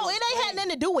out like No, was it ain't had clean?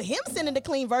 nothing to do with him sending the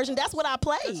clean version. That's what I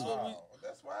played.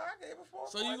 That's why I gave it 4.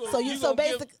 So you So gonna, you you so gonna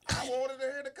give, basic. I wanted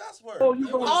to hear the cuss word. Oh, you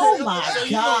gonna Oh say- my so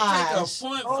you gonna take a gosh.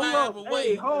 0.5 Hold up. away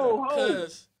Hey, hold.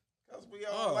 because Because we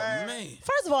oh online. man,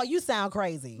 First of all, you sound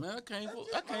crazy. man,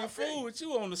 I can't fool with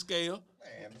you on the scale.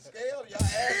 Man, the scale, y'all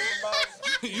asking about.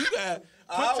 You got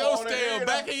I put your wanna hear scale the-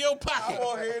 back in your I pocket.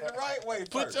 want to hear it the right way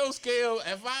Put first. your scale.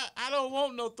 If I don't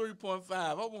want no 3.5,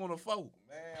 I want a 4.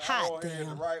 Man, Hot I want to hear it the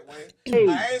damn. right way. Hey.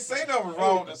 I ain't say nothing was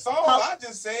wrong with the song. I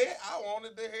just said I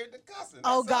wanted to hear the cussing.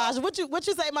 Oh That's gosh, what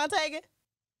you say, Montega?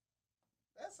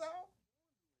 That's all.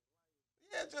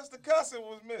 Yeah, just the cussing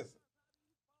was missing.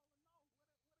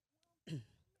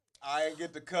 I ain't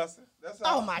get the cussing. That's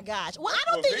all. Oh my gosh. Well,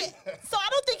 I don't think it, so. I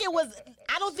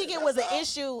don't think it was an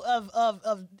issue of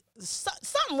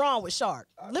something wrong with Shark.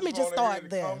 I Let me just wanna hear start the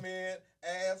there. Come in,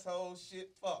 asshole,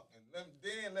 shit, fuck, and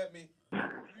then let me. You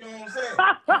know what I'm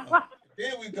saying?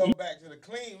 Then we go back to the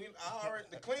clean.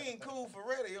 The clean cool for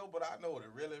radio, but I know what it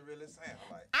really, really sounds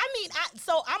like. I mean,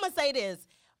 so I'm gonna say this.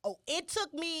 Oh, it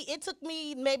took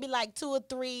me maybe like 2 or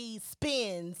 3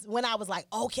 spins when I was like,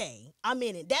 okay, I'm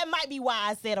in it. That might be why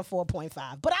I said a 4.5.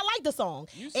 But I like the song.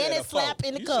 You said And a it slapped 4.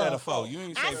 in the You cup. said a 4. You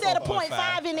ain't I say said a 4.5.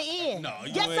 0.5 in the end. No,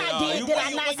 you yes, ain't, I did. Did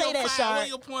I not say that, Shark? Where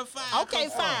your 0.5? Okay, come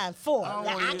from? fine. 4. I don't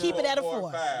Now, wanna I hear keep it at a 4.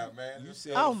 4.5, man. You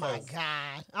said Oh a my 4.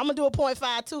 God. I'm gonna do a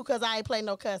 0.5 too because I ain't play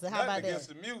no cussing. How Nothing about that? against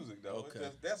the music, though. Okay. It's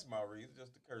just, that's my reason,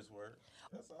 just the curse word.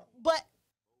 That's all. But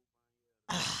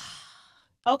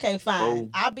okay, fine. Oh.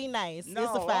 I'll be nice. No,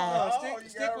 it's a 5.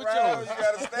 Stick with ride, yours.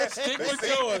 You gotta Stick with See,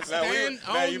 yours. Now, Stand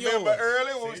now on you remember yours.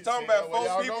 earlier when we was talking about where 4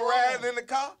 y'all people go riding wrong. in the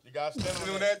car? You got to stand on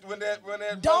When that.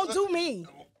 that Don't brother- do me.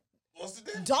 What's the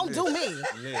difference? Don't do me.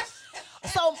 Listen.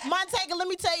 So Montega, let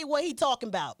me tell you what he talking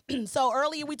about. So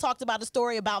earlier we talked about a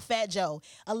story about Fat Joe.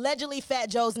 Allegedly, Fat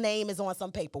Joe's name is on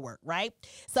some paperwork, right?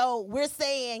 So we're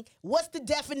saying, what's the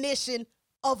definition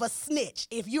of a snitch?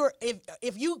 If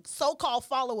you so-called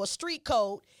follow a street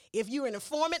code, if you're an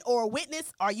informant or a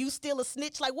witness, are you still a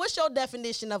snitch? Like, what's your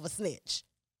definition of a snitch?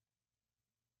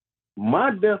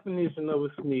 My definition of a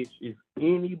snitch is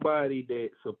anybody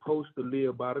that's supposed to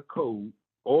live by the code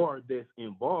or that's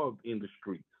involved in the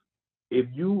streets. If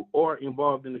you are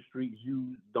involved in the streets,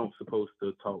 you don't supposed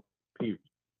to talk, period.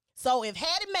 So if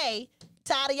Hattie Mae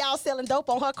tired of y'all selling dope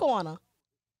on her corner,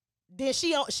 then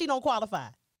she don't qualify.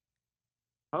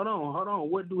 Hold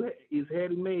on. What is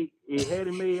Hattie Mae? Is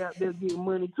Hattie Mae out there getting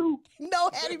money too?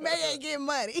 No, Hattie Mae ain't getting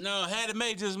money. No, Hattie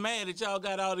Mae just mad that y'all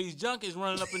got all these junkies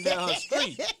running up and down her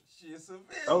street.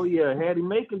 Oh yeah, Hattie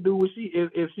Mae can do what she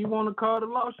if she want to call the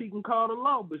law, she can call the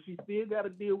law, but she still got to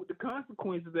deal with the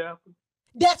consequences after.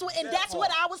 That's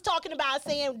what I was talking about,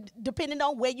 saying depending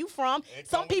on where you from,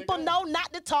 some people know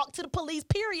not to talk to the police,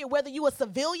 period, whether you a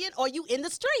civilian or you in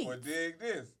the street. Well, dig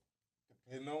this.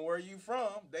 Depending on where you from,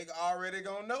 they already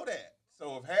gonna know that.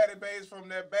 So if Hattie Mae's from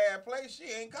that bad place, she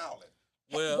ain't calling.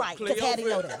 Well, right, because Hattie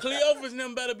know that. Cleophas and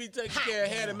them better be taking care of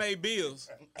Hattie Mae bills.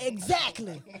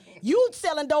 Exactly. You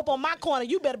selling dope on my corner,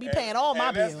 you better be paying all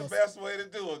my bills. That's the best way to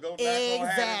do it. Go knock on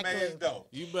Hattie Mae's door.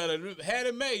 You better,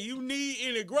 Hattie Mae, you need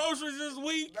any groceries this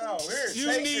week? No,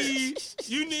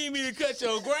 you need me to cut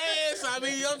your grass? I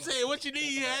mean, I'm saying, what you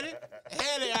need, Hattie?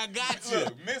 Hattie, I got you.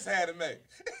 Look, Miss Hattie Mae.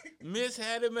 Miss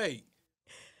Hattie Mae.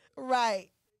 Right.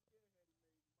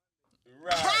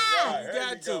 Right. You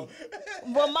got to.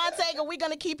 Well, Montego, we're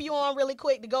going to keep you on really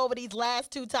quick to go over these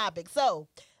last two topics. So,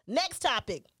 next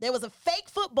topic, there was a fake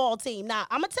football team. Now,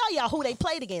 I'm going to tell y'all who they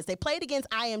played against. They played against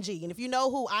IMG. And if you know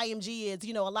who IMG is,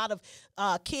 you know, a lot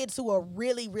of kids who are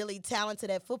really, really talented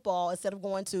at football, instead of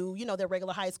going to, you know, their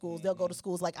regular high schools, they'll go to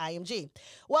schools like IMG.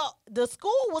 Well, the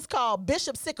school was called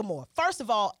Bishop Sycamore. First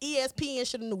of all, ESPN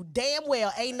should have knew damn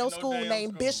well ain't no school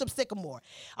named Bishop Sycamore.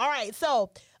 All right, so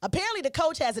apparently the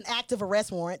coach has an active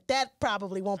arrest warrant. That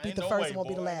probably won't be the first and won't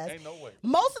be the last. Ain't no way.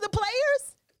 Most of the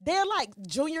players, they're like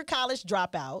junior college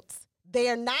dropouts.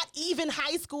 They're not even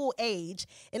high school age,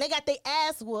 and they got their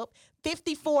ass whooped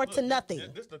 54 to nothing.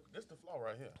 This the flaw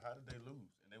right here. How did they lose?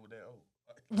 And they were that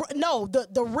old. No,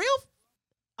 the real,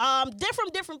 they're from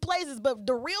different places, but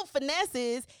the real finesse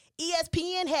is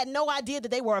ESPN had no idea that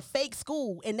they were a fake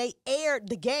school, and they aired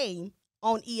the game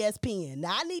on ESPN.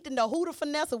 Now, I need to know who the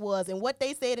finesse was and what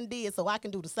they said and did so I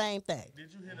can do the same thing.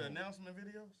 Did you hear the announcement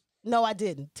videos? No, I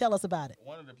didn't. Tell us about it.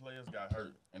 One of the players got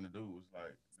hurt, and the dude was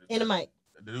like... In the mic.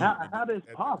 How that's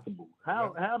possible?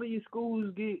 How do your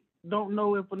schools don't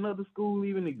know if another school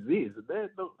even exists?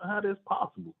 How that's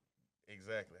possible?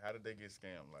 Exactly. How did they get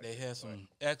scammed? Like they had some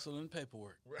excellent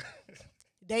paperwork.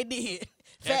 They did.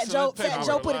 Fat Joe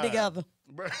put it together.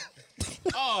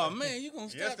 Oh man, you gonna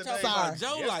stop talking about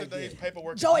Joe like this?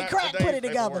 Joey Crack put it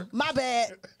together. My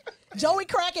bad. Joey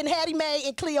Crack and Hattie Mae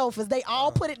and Cleophas, they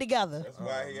all put it together. That's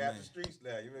why he out the streets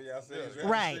now. You know y'all say he's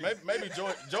right. Maybe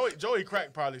Joey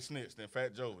Crack probably snitched, and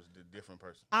Fat Joe was the different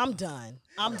person. I'm done.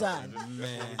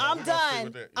 Man. I'm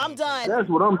done. That's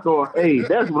what I'm starting. Hey,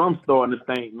 that's what I'm starting to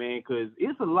think, man. Because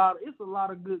it's a lot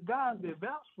of good guys that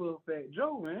vouch for Fat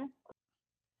Joe, man.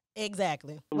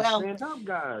 Exactly. Well,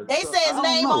 guys. They say his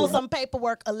name on some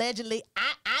paperwork allegedly.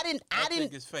 I didn't.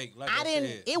 think it's fake. Like I didn't.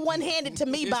 said. It wasn't handed to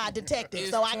me by a detective,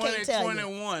 so I can't tell you.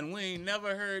 2021. We ain't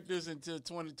never heard this until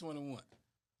 2021.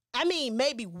 I mean,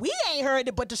 maybe we ain't heard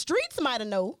it, but the streets might have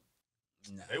known.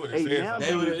 They would have said something.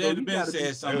 They would have been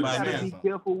said something by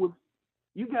now.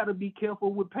 You got to be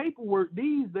careful with paperwork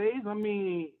these days. I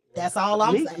mean, that's all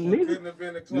I'm saying.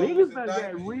 Niggas that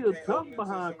got real tough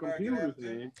behind computers,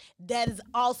 man. That is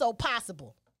also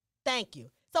possible. Thank you.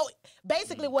 So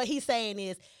basically, what he's saying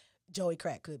is, Joey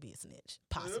Crack could be a snitch.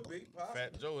 Possibly.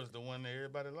 Fat Joe is the one that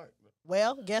everybody likes.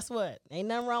 Well, guess what? Ain't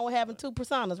nothing wrong with having two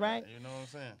personas, right? You know what I'm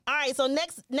saying? All right, so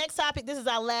next topic. This is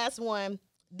our last one.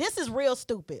 This is real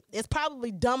stupid. It's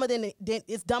probably dumber than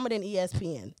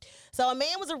ESPN. So a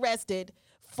man was arrested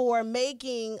for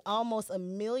making almost $1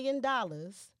 million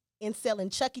in selling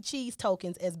Chuck E. Cheese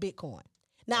tokens as Bitcoin.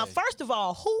 Now, first of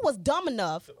all, who was dumb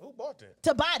enough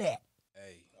to buy that?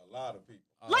 Hey, a lot of people.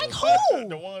 Like who?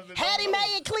 Hattie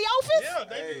Mae and Cleophas?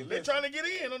 Yeah, they trying to get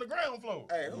in on the ground floor.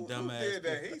 Hey, who did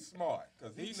that? He's smart.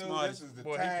 Because he knew smart. this is the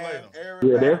Boy, time.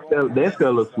 Yeah, that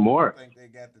fella smart. I think they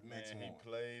got the next one. He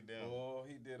played them. Oh,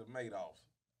 he did a Madoff.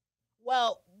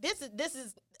 Well, this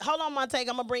is hold on, Montego,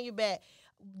 I'm going to bring you back.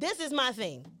 This is my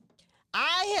thing.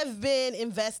 I have been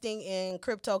investing in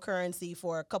cryptocurrency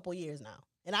for a couple years now,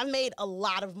 and I've made a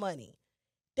lot of money.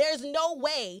 There's no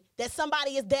way that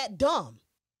somebody is that dumb.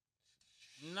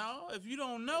 No, if you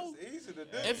don't know, It's easy to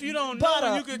do. if you don't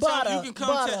know, you can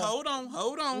come tell. Hold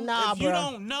on. Nah, if you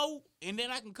don't know, and then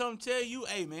I can come tell you,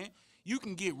 hey man, you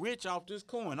can get rich off this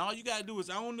coin. All you gotta do is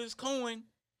own this coin,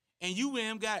 and you and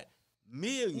him got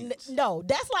Millions. No,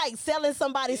 that's like selling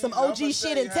somebody some I'ma OG tell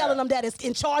shit you and telling how. them that it's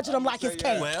in charge of them like it's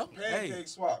cake. Well, Pancake hey.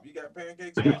 swap. You got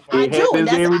pancake swap. I It do, and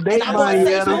happens every day, and I bought man.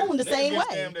 Safe Yeah. Moon the same way.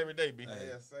 Scammed every day, B.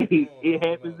 It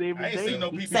happens I every ain't seen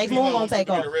no day. PPP Safe Moon gonna take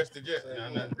get off. arrested yet. Nah,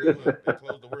 nothing. They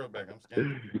closed the world back. I'm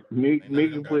scamming.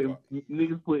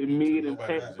 Niggas putting million in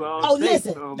tax laws. Oh,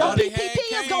 listen, Um, those they had PPP is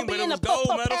Kane, gonna but be it in the was gold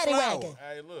medal paddy flower. wagon.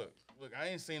 Hey, look, I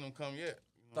ain't seen them come yet.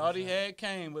 You know Thought he had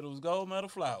Kane, but it was gold medal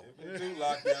flower. If you do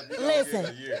lock you up, you gonna Listen.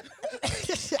 get a year.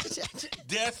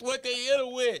 That's what they hit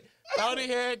him with. Thought he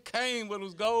had Kane, but it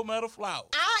was gold medal flower.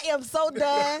 I am so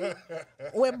done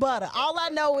with butter. All I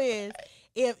know is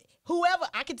if whoever,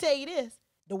 I can tell you this,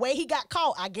 the way he got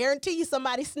caught, I guarantee you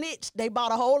somebody snitched. They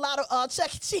bought a whole lot of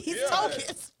Chuck E. Cheese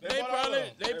tokens. They probably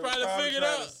figured trying to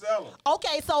out. sell 'em.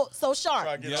 Okay, so Shark,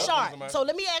 Try to get Shark. somebody. So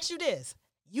let me ask you this: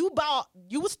 you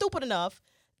were stupid enough.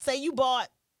 Say you bought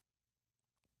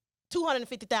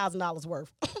 $250,000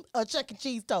 worth of Chuck E.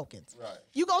 Cheese tokens. Right.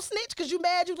 You gonna snitch because you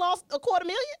mad you lost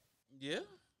 $250,000? Yeah.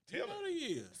 Tell Know the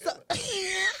year. He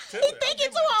thinking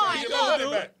too hard. Give Look. my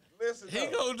money back. Listen, He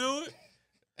though. gonna do it.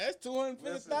 That's Listen,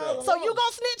 $250,000. though. So you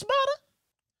gonna snitch, butter?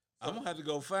 I'm gonna have to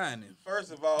go find him.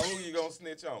 First of all, who you gonna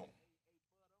snitch on?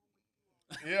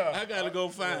 Yeah. I gotta go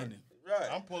find him.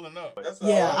 Right. I'm pulling up. That's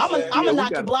Yeah, all I'm saying. gonna we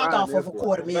knock your gotta block find off that of a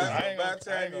boy. $250,000. By I the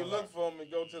time ain't you gonna look for them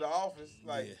and go to the office,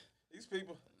 like Yeah. these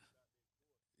people.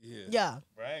 Yeah. Yeah.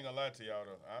 But I ain't gonna lie to y'all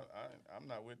though. I'm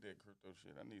not with that crypto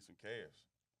shit. I need some cash.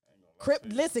 I ain't gonna lie to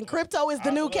you. Listen, crypto is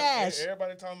the new Look, cash.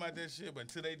 Everybody talking about that shit, but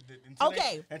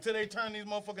until they turn these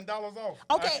motherfucking dollars off.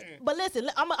 Okay, but listen,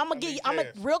 I'm gonna give you.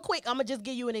 Real quick. I'm gonna just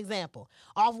give you an example.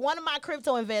 Off one of my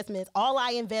crypto investments, all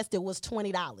I invested was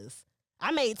 $20.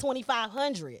 I made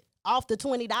 $2,500 off the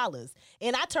 $20,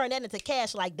 and I turned that into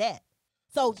cash like that.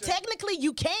 So technically,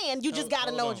 you can. You just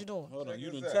gotta know what you're doing. Hold on. You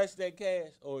Check done this touched that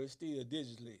cash, or it's still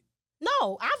digitally?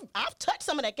 No, I've touched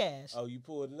some of that cash. Oh, you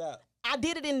pulled it out. I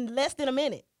did it in less than a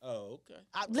minute. Oh, okay.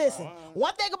 Listen,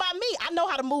 one thing about me, I know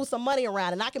how to move some money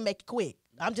around, and I can make it quick.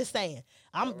 I'm just saying.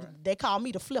 They call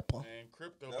me the flipper. And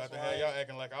crypto about to have y'all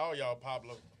acting like all y'all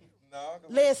Pablo. No, 'cause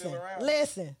they Listen, still around.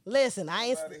 listen. I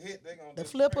ain't Somebody hit, they gonna the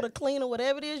disappear. flipper, the cleaner,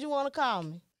 whatever it is you want to call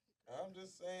me. I'm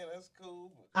just saying that's cool.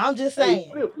 But I'm just Hey,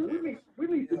 saying. Flip, we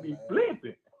need to be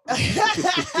flipping.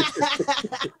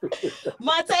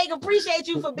 Montego, appreciate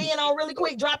you for being on really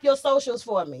quick. Drop your socials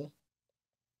for me.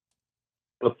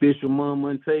 Official Mom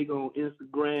Montego on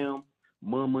Instagram,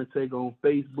 Mom Montego on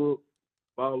Facebook.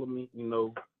 Follow me,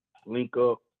 link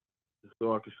up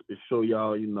so I can show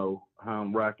y'all, how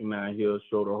I'm rocking out here,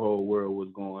 show the whole world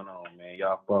what's going on, man.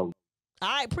 Y'all follow. All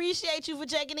right, appreciate you for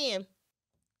checking in.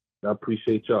 I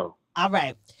appreciate y'all. All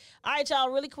right, y'all.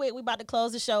 Really quick, we about to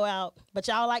close the show out. But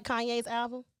y'all like Kanye's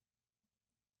album?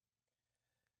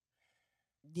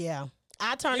 Yeah,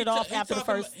 I turned it off after the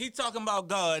first. He talking about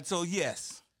God, so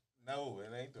yes. no,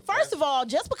 it ain't the First best. of all,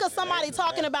 just because somebody ain't the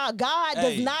talking best. about God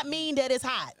does Hey. not mean that it's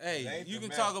hot. Hey, ain't you the can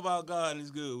best. talk about God and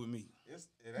it's good with me.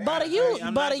 It ain't But are the you, best.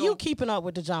 I'm but not are you gonna- keeping up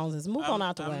with the Joneses? Move on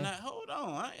out the way. Hold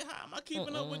on. How am I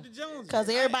keeping up with the Joneses? Because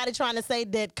everybody trying to say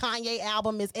that Kanye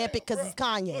album is epic because it's Look, they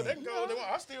Kanye. can go what they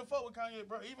want. I still fuck with Kanye,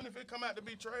 bro. Even if it come out to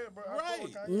be trash, bro. I fuck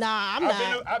with Right. Kanye. Nah, I'm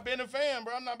not. I've been a fan,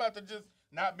 bro. I'm not about to just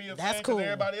not be a That's fan cool.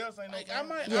 because everybody else ain't no Like, fan.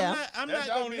 Yeah. I'm That's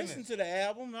not y'all gonna business. listen to the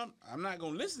album. I'm not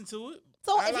gonna listen to it.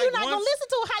 So I if like you're not one- gonna listen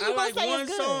to it, how you I gonna like say one it's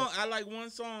good? song. I like one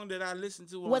song that I listen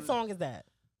to. What song is that?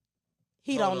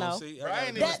 He Hold don't on, know. see, Bro, I ain't gotta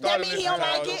even go- That started mean he listening don't to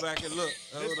I'll like all it? go back and look.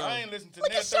 Hold Listen, on. I ain't listened to Look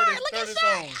near at Shark. 30, Look at 30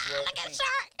 Shark. songs, bro. Look at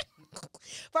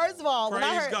Shark. First of all,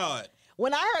 Praise God.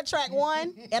 when I heard track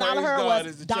one, and all I Praise heard God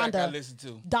was is the track I Donda, listen to.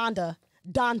 Donda,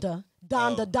 Donda,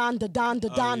 Donda, Oh. Donda, Donda,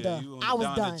 Oh, yeah, Donda. you on I was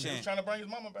Donda done. He chant. was trying to bring his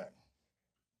mama back.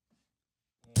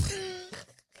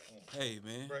 Hey,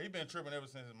 man. Bro, he been tripping ever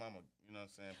since his mama, you know what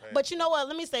I'm saying? passed. But you know what?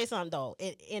 Let me say something though.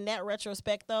 In that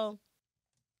retrospect though,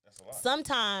 That's a lot.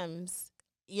 sometimes,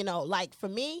 like for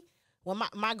me, when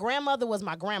my grandmother was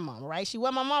my grandmama, right? She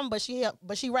was my mom, but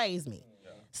she raised me.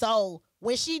 So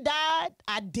when she died,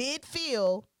 I did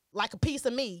feel like a piece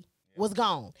of me was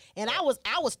gone, and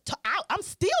I'm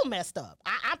still messed up.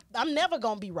 I'm never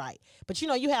gonna be right. But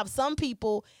you have some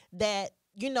people that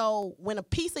when a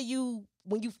piece of you,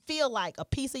 when you feel like a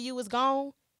piece of you is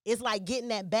gone, it's like getting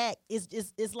that back.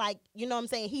 It's like, you know what I'm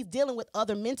saying? He's dealing with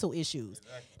other mental issues.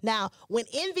 Exactly. Now, when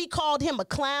Envy called him a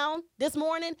clown this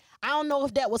morning, I don't know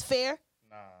if that was fair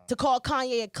to call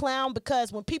Kanye a clown,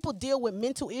 because when people deal with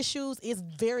mental issues, it's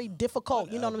very difficult,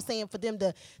 you know what I'm saying, for them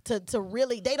to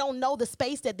really, they don't know the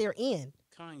space that they're in.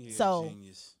 Kanye So- a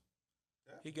genius.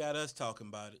 He got us talking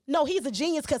about it. No, he's a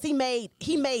genius because he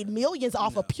made millions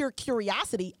off of pure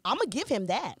curiosity. I'm going to give him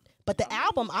that. But the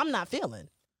album, I'm not feeling.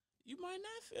 you might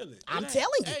not feel it. I'm It ain't-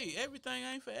 telling you. Hey, everything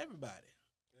ain't for everybody.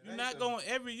 You're ain't not the- gonna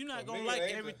you're not for gonna me, it like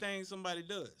ain't the- everything somebody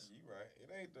does. You right. It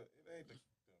ain't the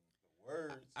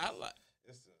words. I like.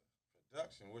 It's the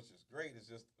production, which is great. It's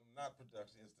just not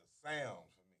production. It's the sound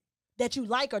for me. That you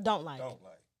like or don't like? Don't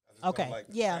like. I just Okay, don't like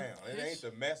the yeah. sound. It ain't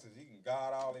the message. He can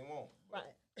God all he wants. Right.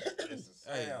 It's the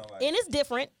sound. Hey. Like, And it's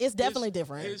different. It's definitely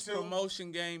different. His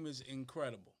promotion game is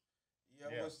incredible.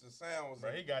 yeah, what's the sound was.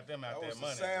 Bro, he got them out there The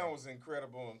money. sound bro. was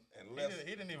incredible and He less.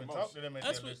 didn't even promotion. talk to them at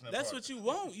That's that what listening that's party. what you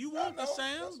want. You want the know,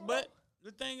 sound, that's what but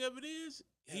the thing of it is,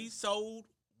 he sold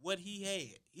what he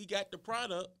had. He got the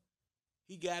product.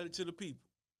 He got it to the people.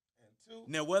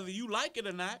 Now, whether you like it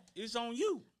or not, it's on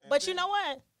you. But you know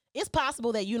what? It's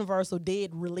possible that Universal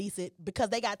did release it because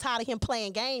they got tired of him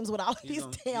playing games with all these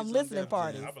damn listening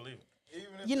parties. I believe it.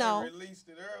 Even if You know. they released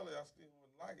it early, I still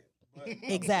wouldn't like it.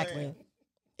 But Exactly.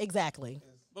 Exactly.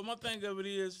 But my thing of it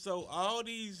is, so all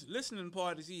these listening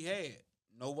parties he had,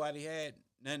 nobody had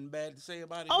nothing bad to say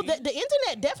about it. Oh, then? the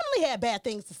internet definitely had bad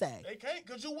things to say. They can't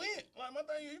because you win. Like my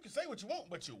thing, you can say what you want,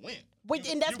 but you win.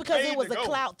 And that's you because paid it was to a go.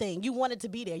 clout thing. You wanted to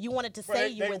be there. You wanted to Bro, say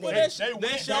you were there. That's your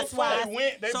That's fault. why. They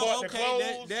went. They so bought okay,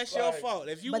 the clothes. that's your like- fault.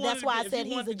 If you But that's wanted why I to, if said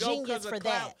you wanted he's a to go genius 'cause of for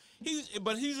clout, that.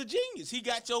 But he's a genius. He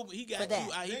got you. He got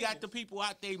that. he got the people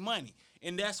out their money,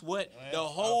 and that's what Man, the a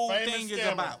whole famous thing is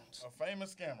scammer. about. A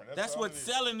famous scammer. That's all what it is.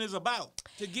 selling is about,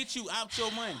 to get you out your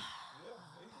money.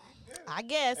 I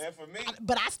guess. And for me,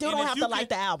 But I still And don't if have you to like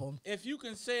can- the album. If you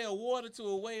can sell water to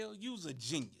a whale, you's a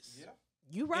genius. Yeah.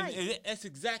 You right. And that's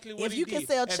exactly what If he you can did.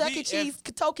 sell If Chuck he- E. Cheese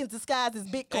tokens disguised as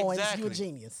Bitcoins, Exactly. you're a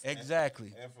genius.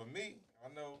 Exactly. And for me,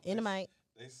 I know In the mic.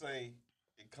 they say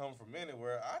it come from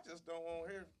anywhere. I just don't want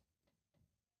to hear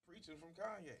preaching from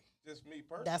Kanye. Just me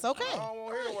personally. That's okay. I don't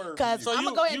want to hear the word. Because from you. I'm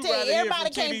going to go ahead and tell you, everybody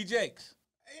T.D. can't. Jakes.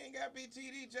 It ain't got to be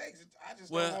T.D. Jakes. I just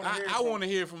Well, don't want to hear I it want to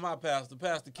hear from my pastor,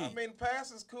 Pastor Keith. I mean,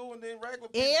 pastor's cool, and then regular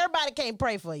people. Everybody can't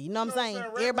pray for you. You know what I'm saying?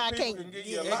 Regular Everybody people can't. can give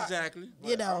you a lot. Exactly. But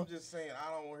You know. I'm just saying,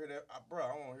 I don't want to hear that. Bro, I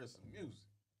want to hear some music.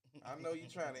 I know you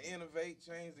trying to innovate,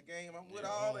 change the game. I'm with Yeah,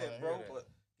 I all wanna that, hear bro. that. But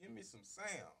give me some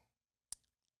sound.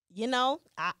 You know,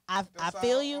 I That's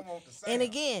feel all. you. I want the And sound.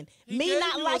 again, He me gave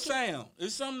not you liking, a sound.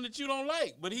 It's something that you don't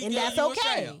like, but he and gave that's you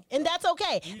okay. a sound. And that's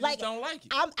okay. You just Like don't like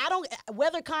it. I don't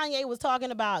whether Kanye was talking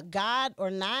about God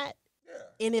or not.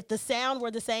 Yeah. And if the sound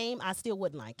were the same, I still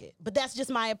wouldn't like it. But that's just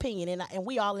my opinion, and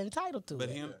we all entitled to But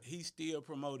it. he still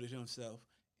promoted himself,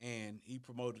 and he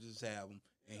promoted his album,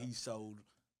 and he sold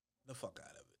the fuck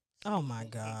out of it. Oh my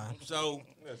God! So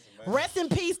Listen, man. Rest in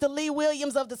peace to Lee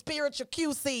Williams of the Spiritual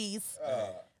QCs. Uh,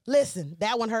 Listen,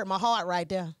 that one hurt my heart right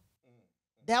there.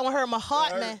 That one hurt my heart,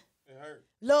 it hurt. man. It hurt.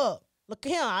 Look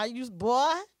at him. I used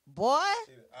boy.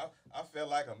 Shit, I felt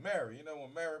like a Mary. You know,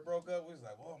 when Mary broke up, we was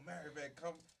like, "Well, Mary better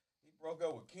come." He broke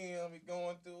up with Kim. He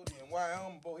going through it.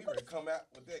 And boy, he ready to come out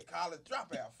with that college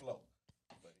dropout flow.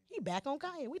 But He back on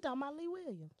Kanye. We talking about Lee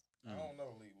Williams. I don't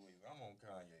know Lee Williams. I'm on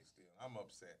Kanye still. I'm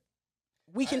upset.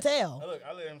 We can tell Look,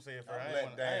 I let him say it first. I'm I let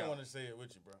ain't down. want to say it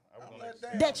with you, bro. I was I'm gonna let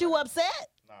let you. down. that you upset.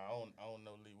 Nah, I don't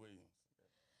know Lee Williams.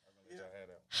 I'm gonna let y'all have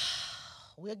that.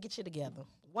 We'll get you together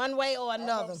one way or I'm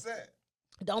another. upset.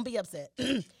 Don't be upset.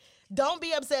 Don't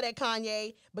be upset at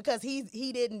Kanye because he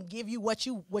didn't give you what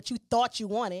you thought you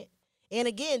wanted. And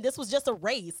again, this was just a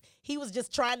race. He was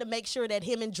just trying to make sure that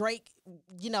him and Drake,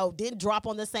 didn't drop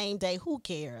on the same day. Who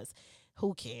cares?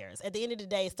 Who cares? At the end of the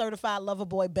day, Certified Lover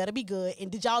Boy better be good. And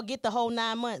did y'all get the whole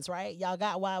 9 months, right? Y'all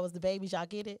got Why I Was the Babies. Y'all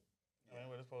get it? I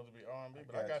mean, it's supposed to be R&B,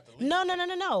 but I got the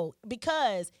lead. No.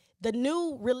 Because the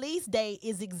new release date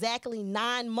is exactly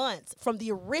 9 months from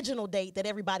the original date that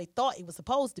everybody thought it was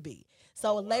supposed to be.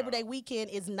 So Labor Day weekend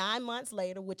is 9 months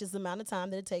later, which is the amount of time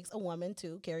that it takes a woman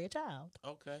to carry a child.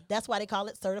 okay. That's why they call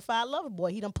it Certified Lover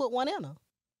Boy. He done put one in her.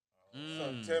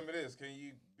 So tell me this: can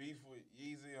you beef with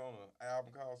Yeezy on an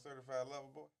album called Certified Lover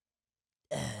Boy?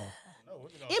 No,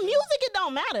 what you gonna In say? music, it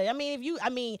don't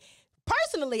matter.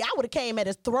 Personally, I would have came at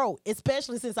his throat,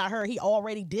 especially since I heard he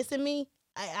already dissing me.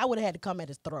 I would have had to come at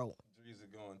his throat. Dreezy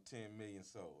going 10 million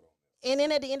sold on this. And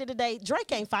then at the end of the day,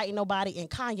 Drake ain't fighting nobody and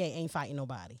Kanye ain't fighting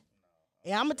nobody.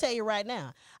 And I'm going to tell you right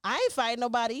now, I ain't fighting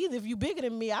nobody either. If you bigger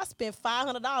than me, I spent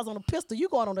 $500 on a pistol. You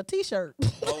going on a T-shirt.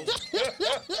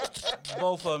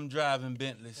 Both of them driving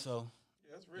Bentley, so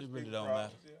That's it really don't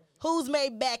matter. Whose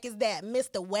made back is that?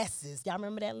 Mr. West's. Y'all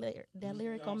remember that lyric know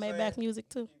on what made I'm back saying? music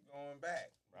too? Keep going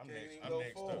back. I'm Can't next. even I'm go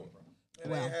next forward. up, bro.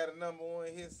 And Well. they had a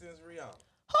 #1 hit since Rihanna.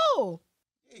 Who?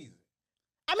 Easy.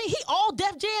 I mean, he all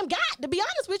Def Jam got, to be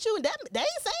honest with you, and that they ain't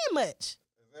saying much. Is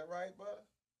that right, Butter?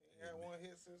 He had one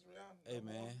hit since Rihanna. Hey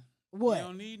man, What? he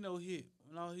don't need no hit.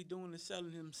 When all he doing is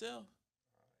selling himself.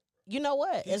 You know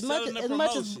what? He's As much selling the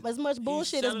as much He's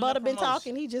bullshit as selling Butter the been promotion.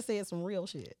 talking, he just said some real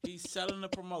shit. He's selling the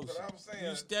promotion. But I'm saying-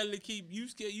 you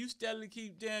steadily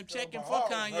keep damn checking my for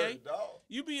heart Kanye. hurt, dog.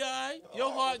 You be alright.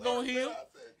 Your heart gonna heal.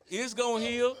 It's gonna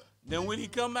heal. Then when he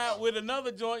come out with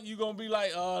another joint, you gonna be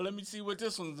like, let me see what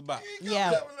this one's about.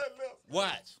 Yeah.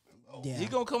 Watch. Yeah. He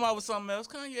gonna come out with something else.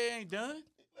 Kanye ain't done.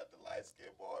 Let the light skin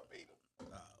boy beat him.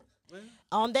 Well,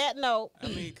 On that note, I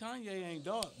mean, Kanye ain't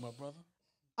dark, my brother.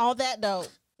 on that note,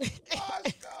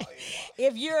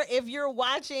 if you're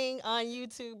watching on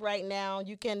YouTube right now,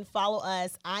 you can follow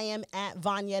us. I am at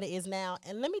Vonyetta is now,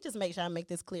 and let me just make sure I make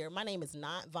this clear. My name is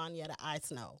not Vonyetta I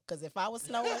Snow, because if I was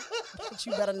snowing,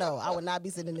 you better know I would not be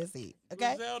sitting in this seat.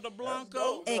 Okay? Griselda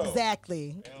Blanco.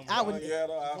 Exactly. I would.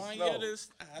 Vanyetta's.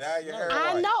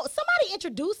 I know. Somebody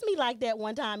introduced me like that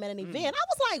one time at an event. I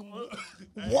was like,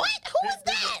 "What? Who is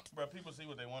that?" Bro, people see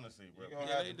what they want to see, bro.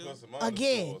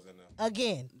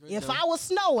 Again, if I was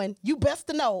snowing, you best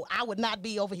to know I would not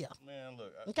be over here. Man,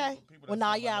 look. Okay. Well,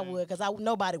 nah, yeah, I would, because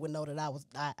nobody would know that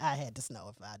I had to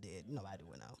snow if I did. Nobody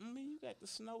would know. I mean, you got the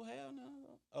snow hair now.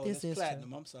 Oh, This that's is platinum.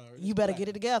 true. I'm sorry. You better get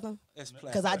it together, That's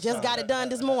platinum. because I just got it done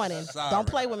this morning. Sorry. Don't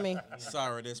play with me.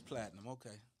 Sorry, that's platinum. Okay.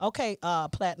 Okay,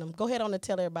 Platinum, go ahead on and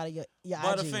tell everybody your IG.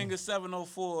 Butterfingers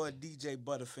 704 DJ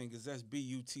Butterfingers. That's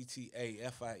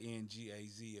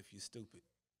BUTTAFINGAZ if you're stupid.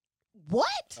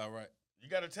 What? All right. You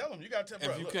gotta tell them. You gotta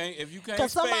tell. If you can't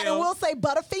Because somebody spell, will say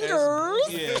Butterfingers.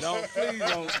 yeah, please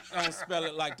don't spell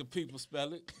it like the people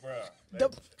spell it. The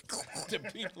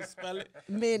people spell it.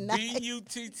 Midnight.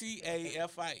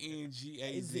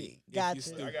 BUTTAFINGAZ.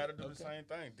 Gotcha. I gotta do the same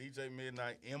thing. DJ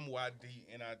Midnight,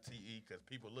 MYDNITE, because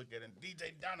people look at it.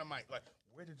 DJ Dynamite, like,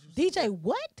 where did you see DJ that?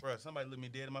 what? Bro, somebody look me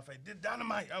dead in my face. Did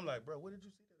Dynamite? I'm like, bro, where did you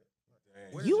see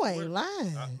that? Where You did ain't where-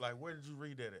 lying. Like, where did you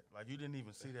read that at? Like, you didn't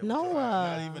even see that. with No, your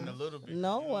eyes. Not even a little bit.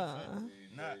 no, You know what I'm saying?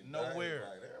 Not nowhere.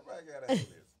 Everybody got that list.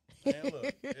 Man,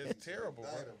 look, it's terrible,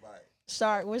 bro.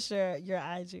 Shark, what's your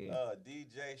IG?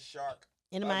 DJ Shark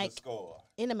In the mic. underscore.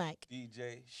 In the mic.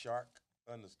 DJ Shark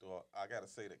underscore. I gotta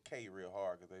say the K real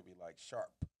hard because they be like sharp.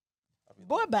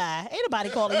 Boy, bye. Ain't nobody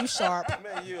calling you Sharp.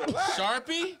 Man, you a lie.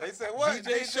 Sharpie? They say what?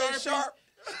 DJ Sharp?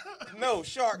 No,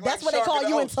 Shark. That's like what they Shark call in the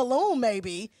you in ocean. Tulum,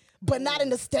 maybe, but not in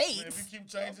the If States. you keep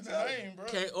changing the name, bro.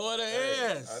 Can't order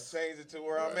I ass. changed it to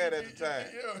where I'm at the time.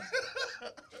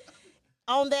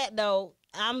 On that note,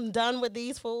 I'm done with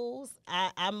these fools.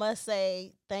 I must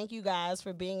say thank you guys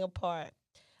for being a part.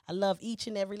 I love each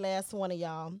and every last one of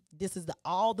y'all. This is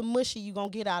all the mushy you gonna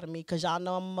get out of me, because y'all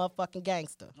know I'm a motherfucking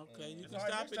gangster. Okay, you can All right,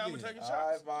 stop next it time we then. take a All shot.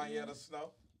 right, Vonyetta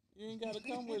Snow. You ain't got to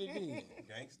come with it then.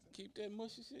 Gangster. Keep that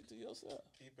mushy shit to yourself.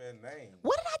 Keep that name.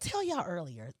 What did I tell y'all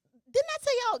earlier? Didn't I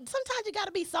tell y'all sometimes you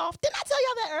gotta be soft? Didn't I tell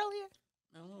y'all that earlier?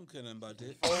 I don't care nothing about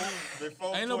that.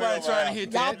 Before Ain't 12 nobody trying to hours.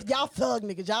 hit Y'all, that. y'all thug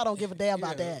niggas. Y'all don't give a damn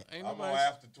about that. Ain't I'm on nobody,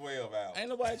 after 12 hours. ain't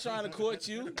nobody trying to court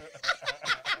you.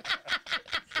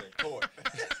 Said court.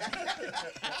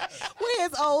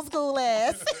 Where's old school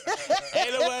ass?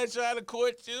 Ain't nobody trying to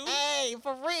court you. Hey,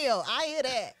 for real. I hear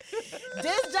that.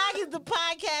 This Jockey's the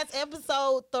podcast,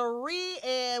 episode 3,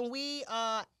 and we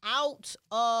are out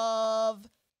of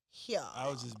here. I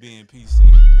was just being PC.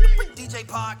 DJ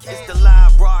Podcast, the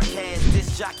live broadcast.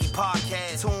 This Jockey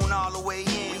Podcast. Tune all the way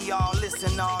in. We all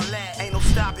listen, all that. Ain't no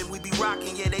stopping. We be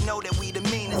rocking. Yeah, they know that we the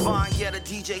meanest. Vonyetta,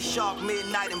 DJ Shark,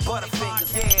 Midnight, and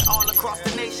Butterfingers. Yeah, all across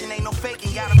the nation. Ain't no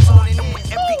faking. Got 'em tuning in.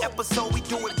 Every episode we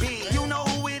do it big. You know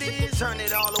who it is. Turn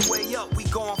it all the way up. We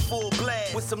going full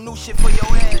blast with some new shit for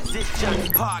your ass. This Jockey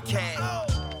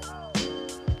Podcast.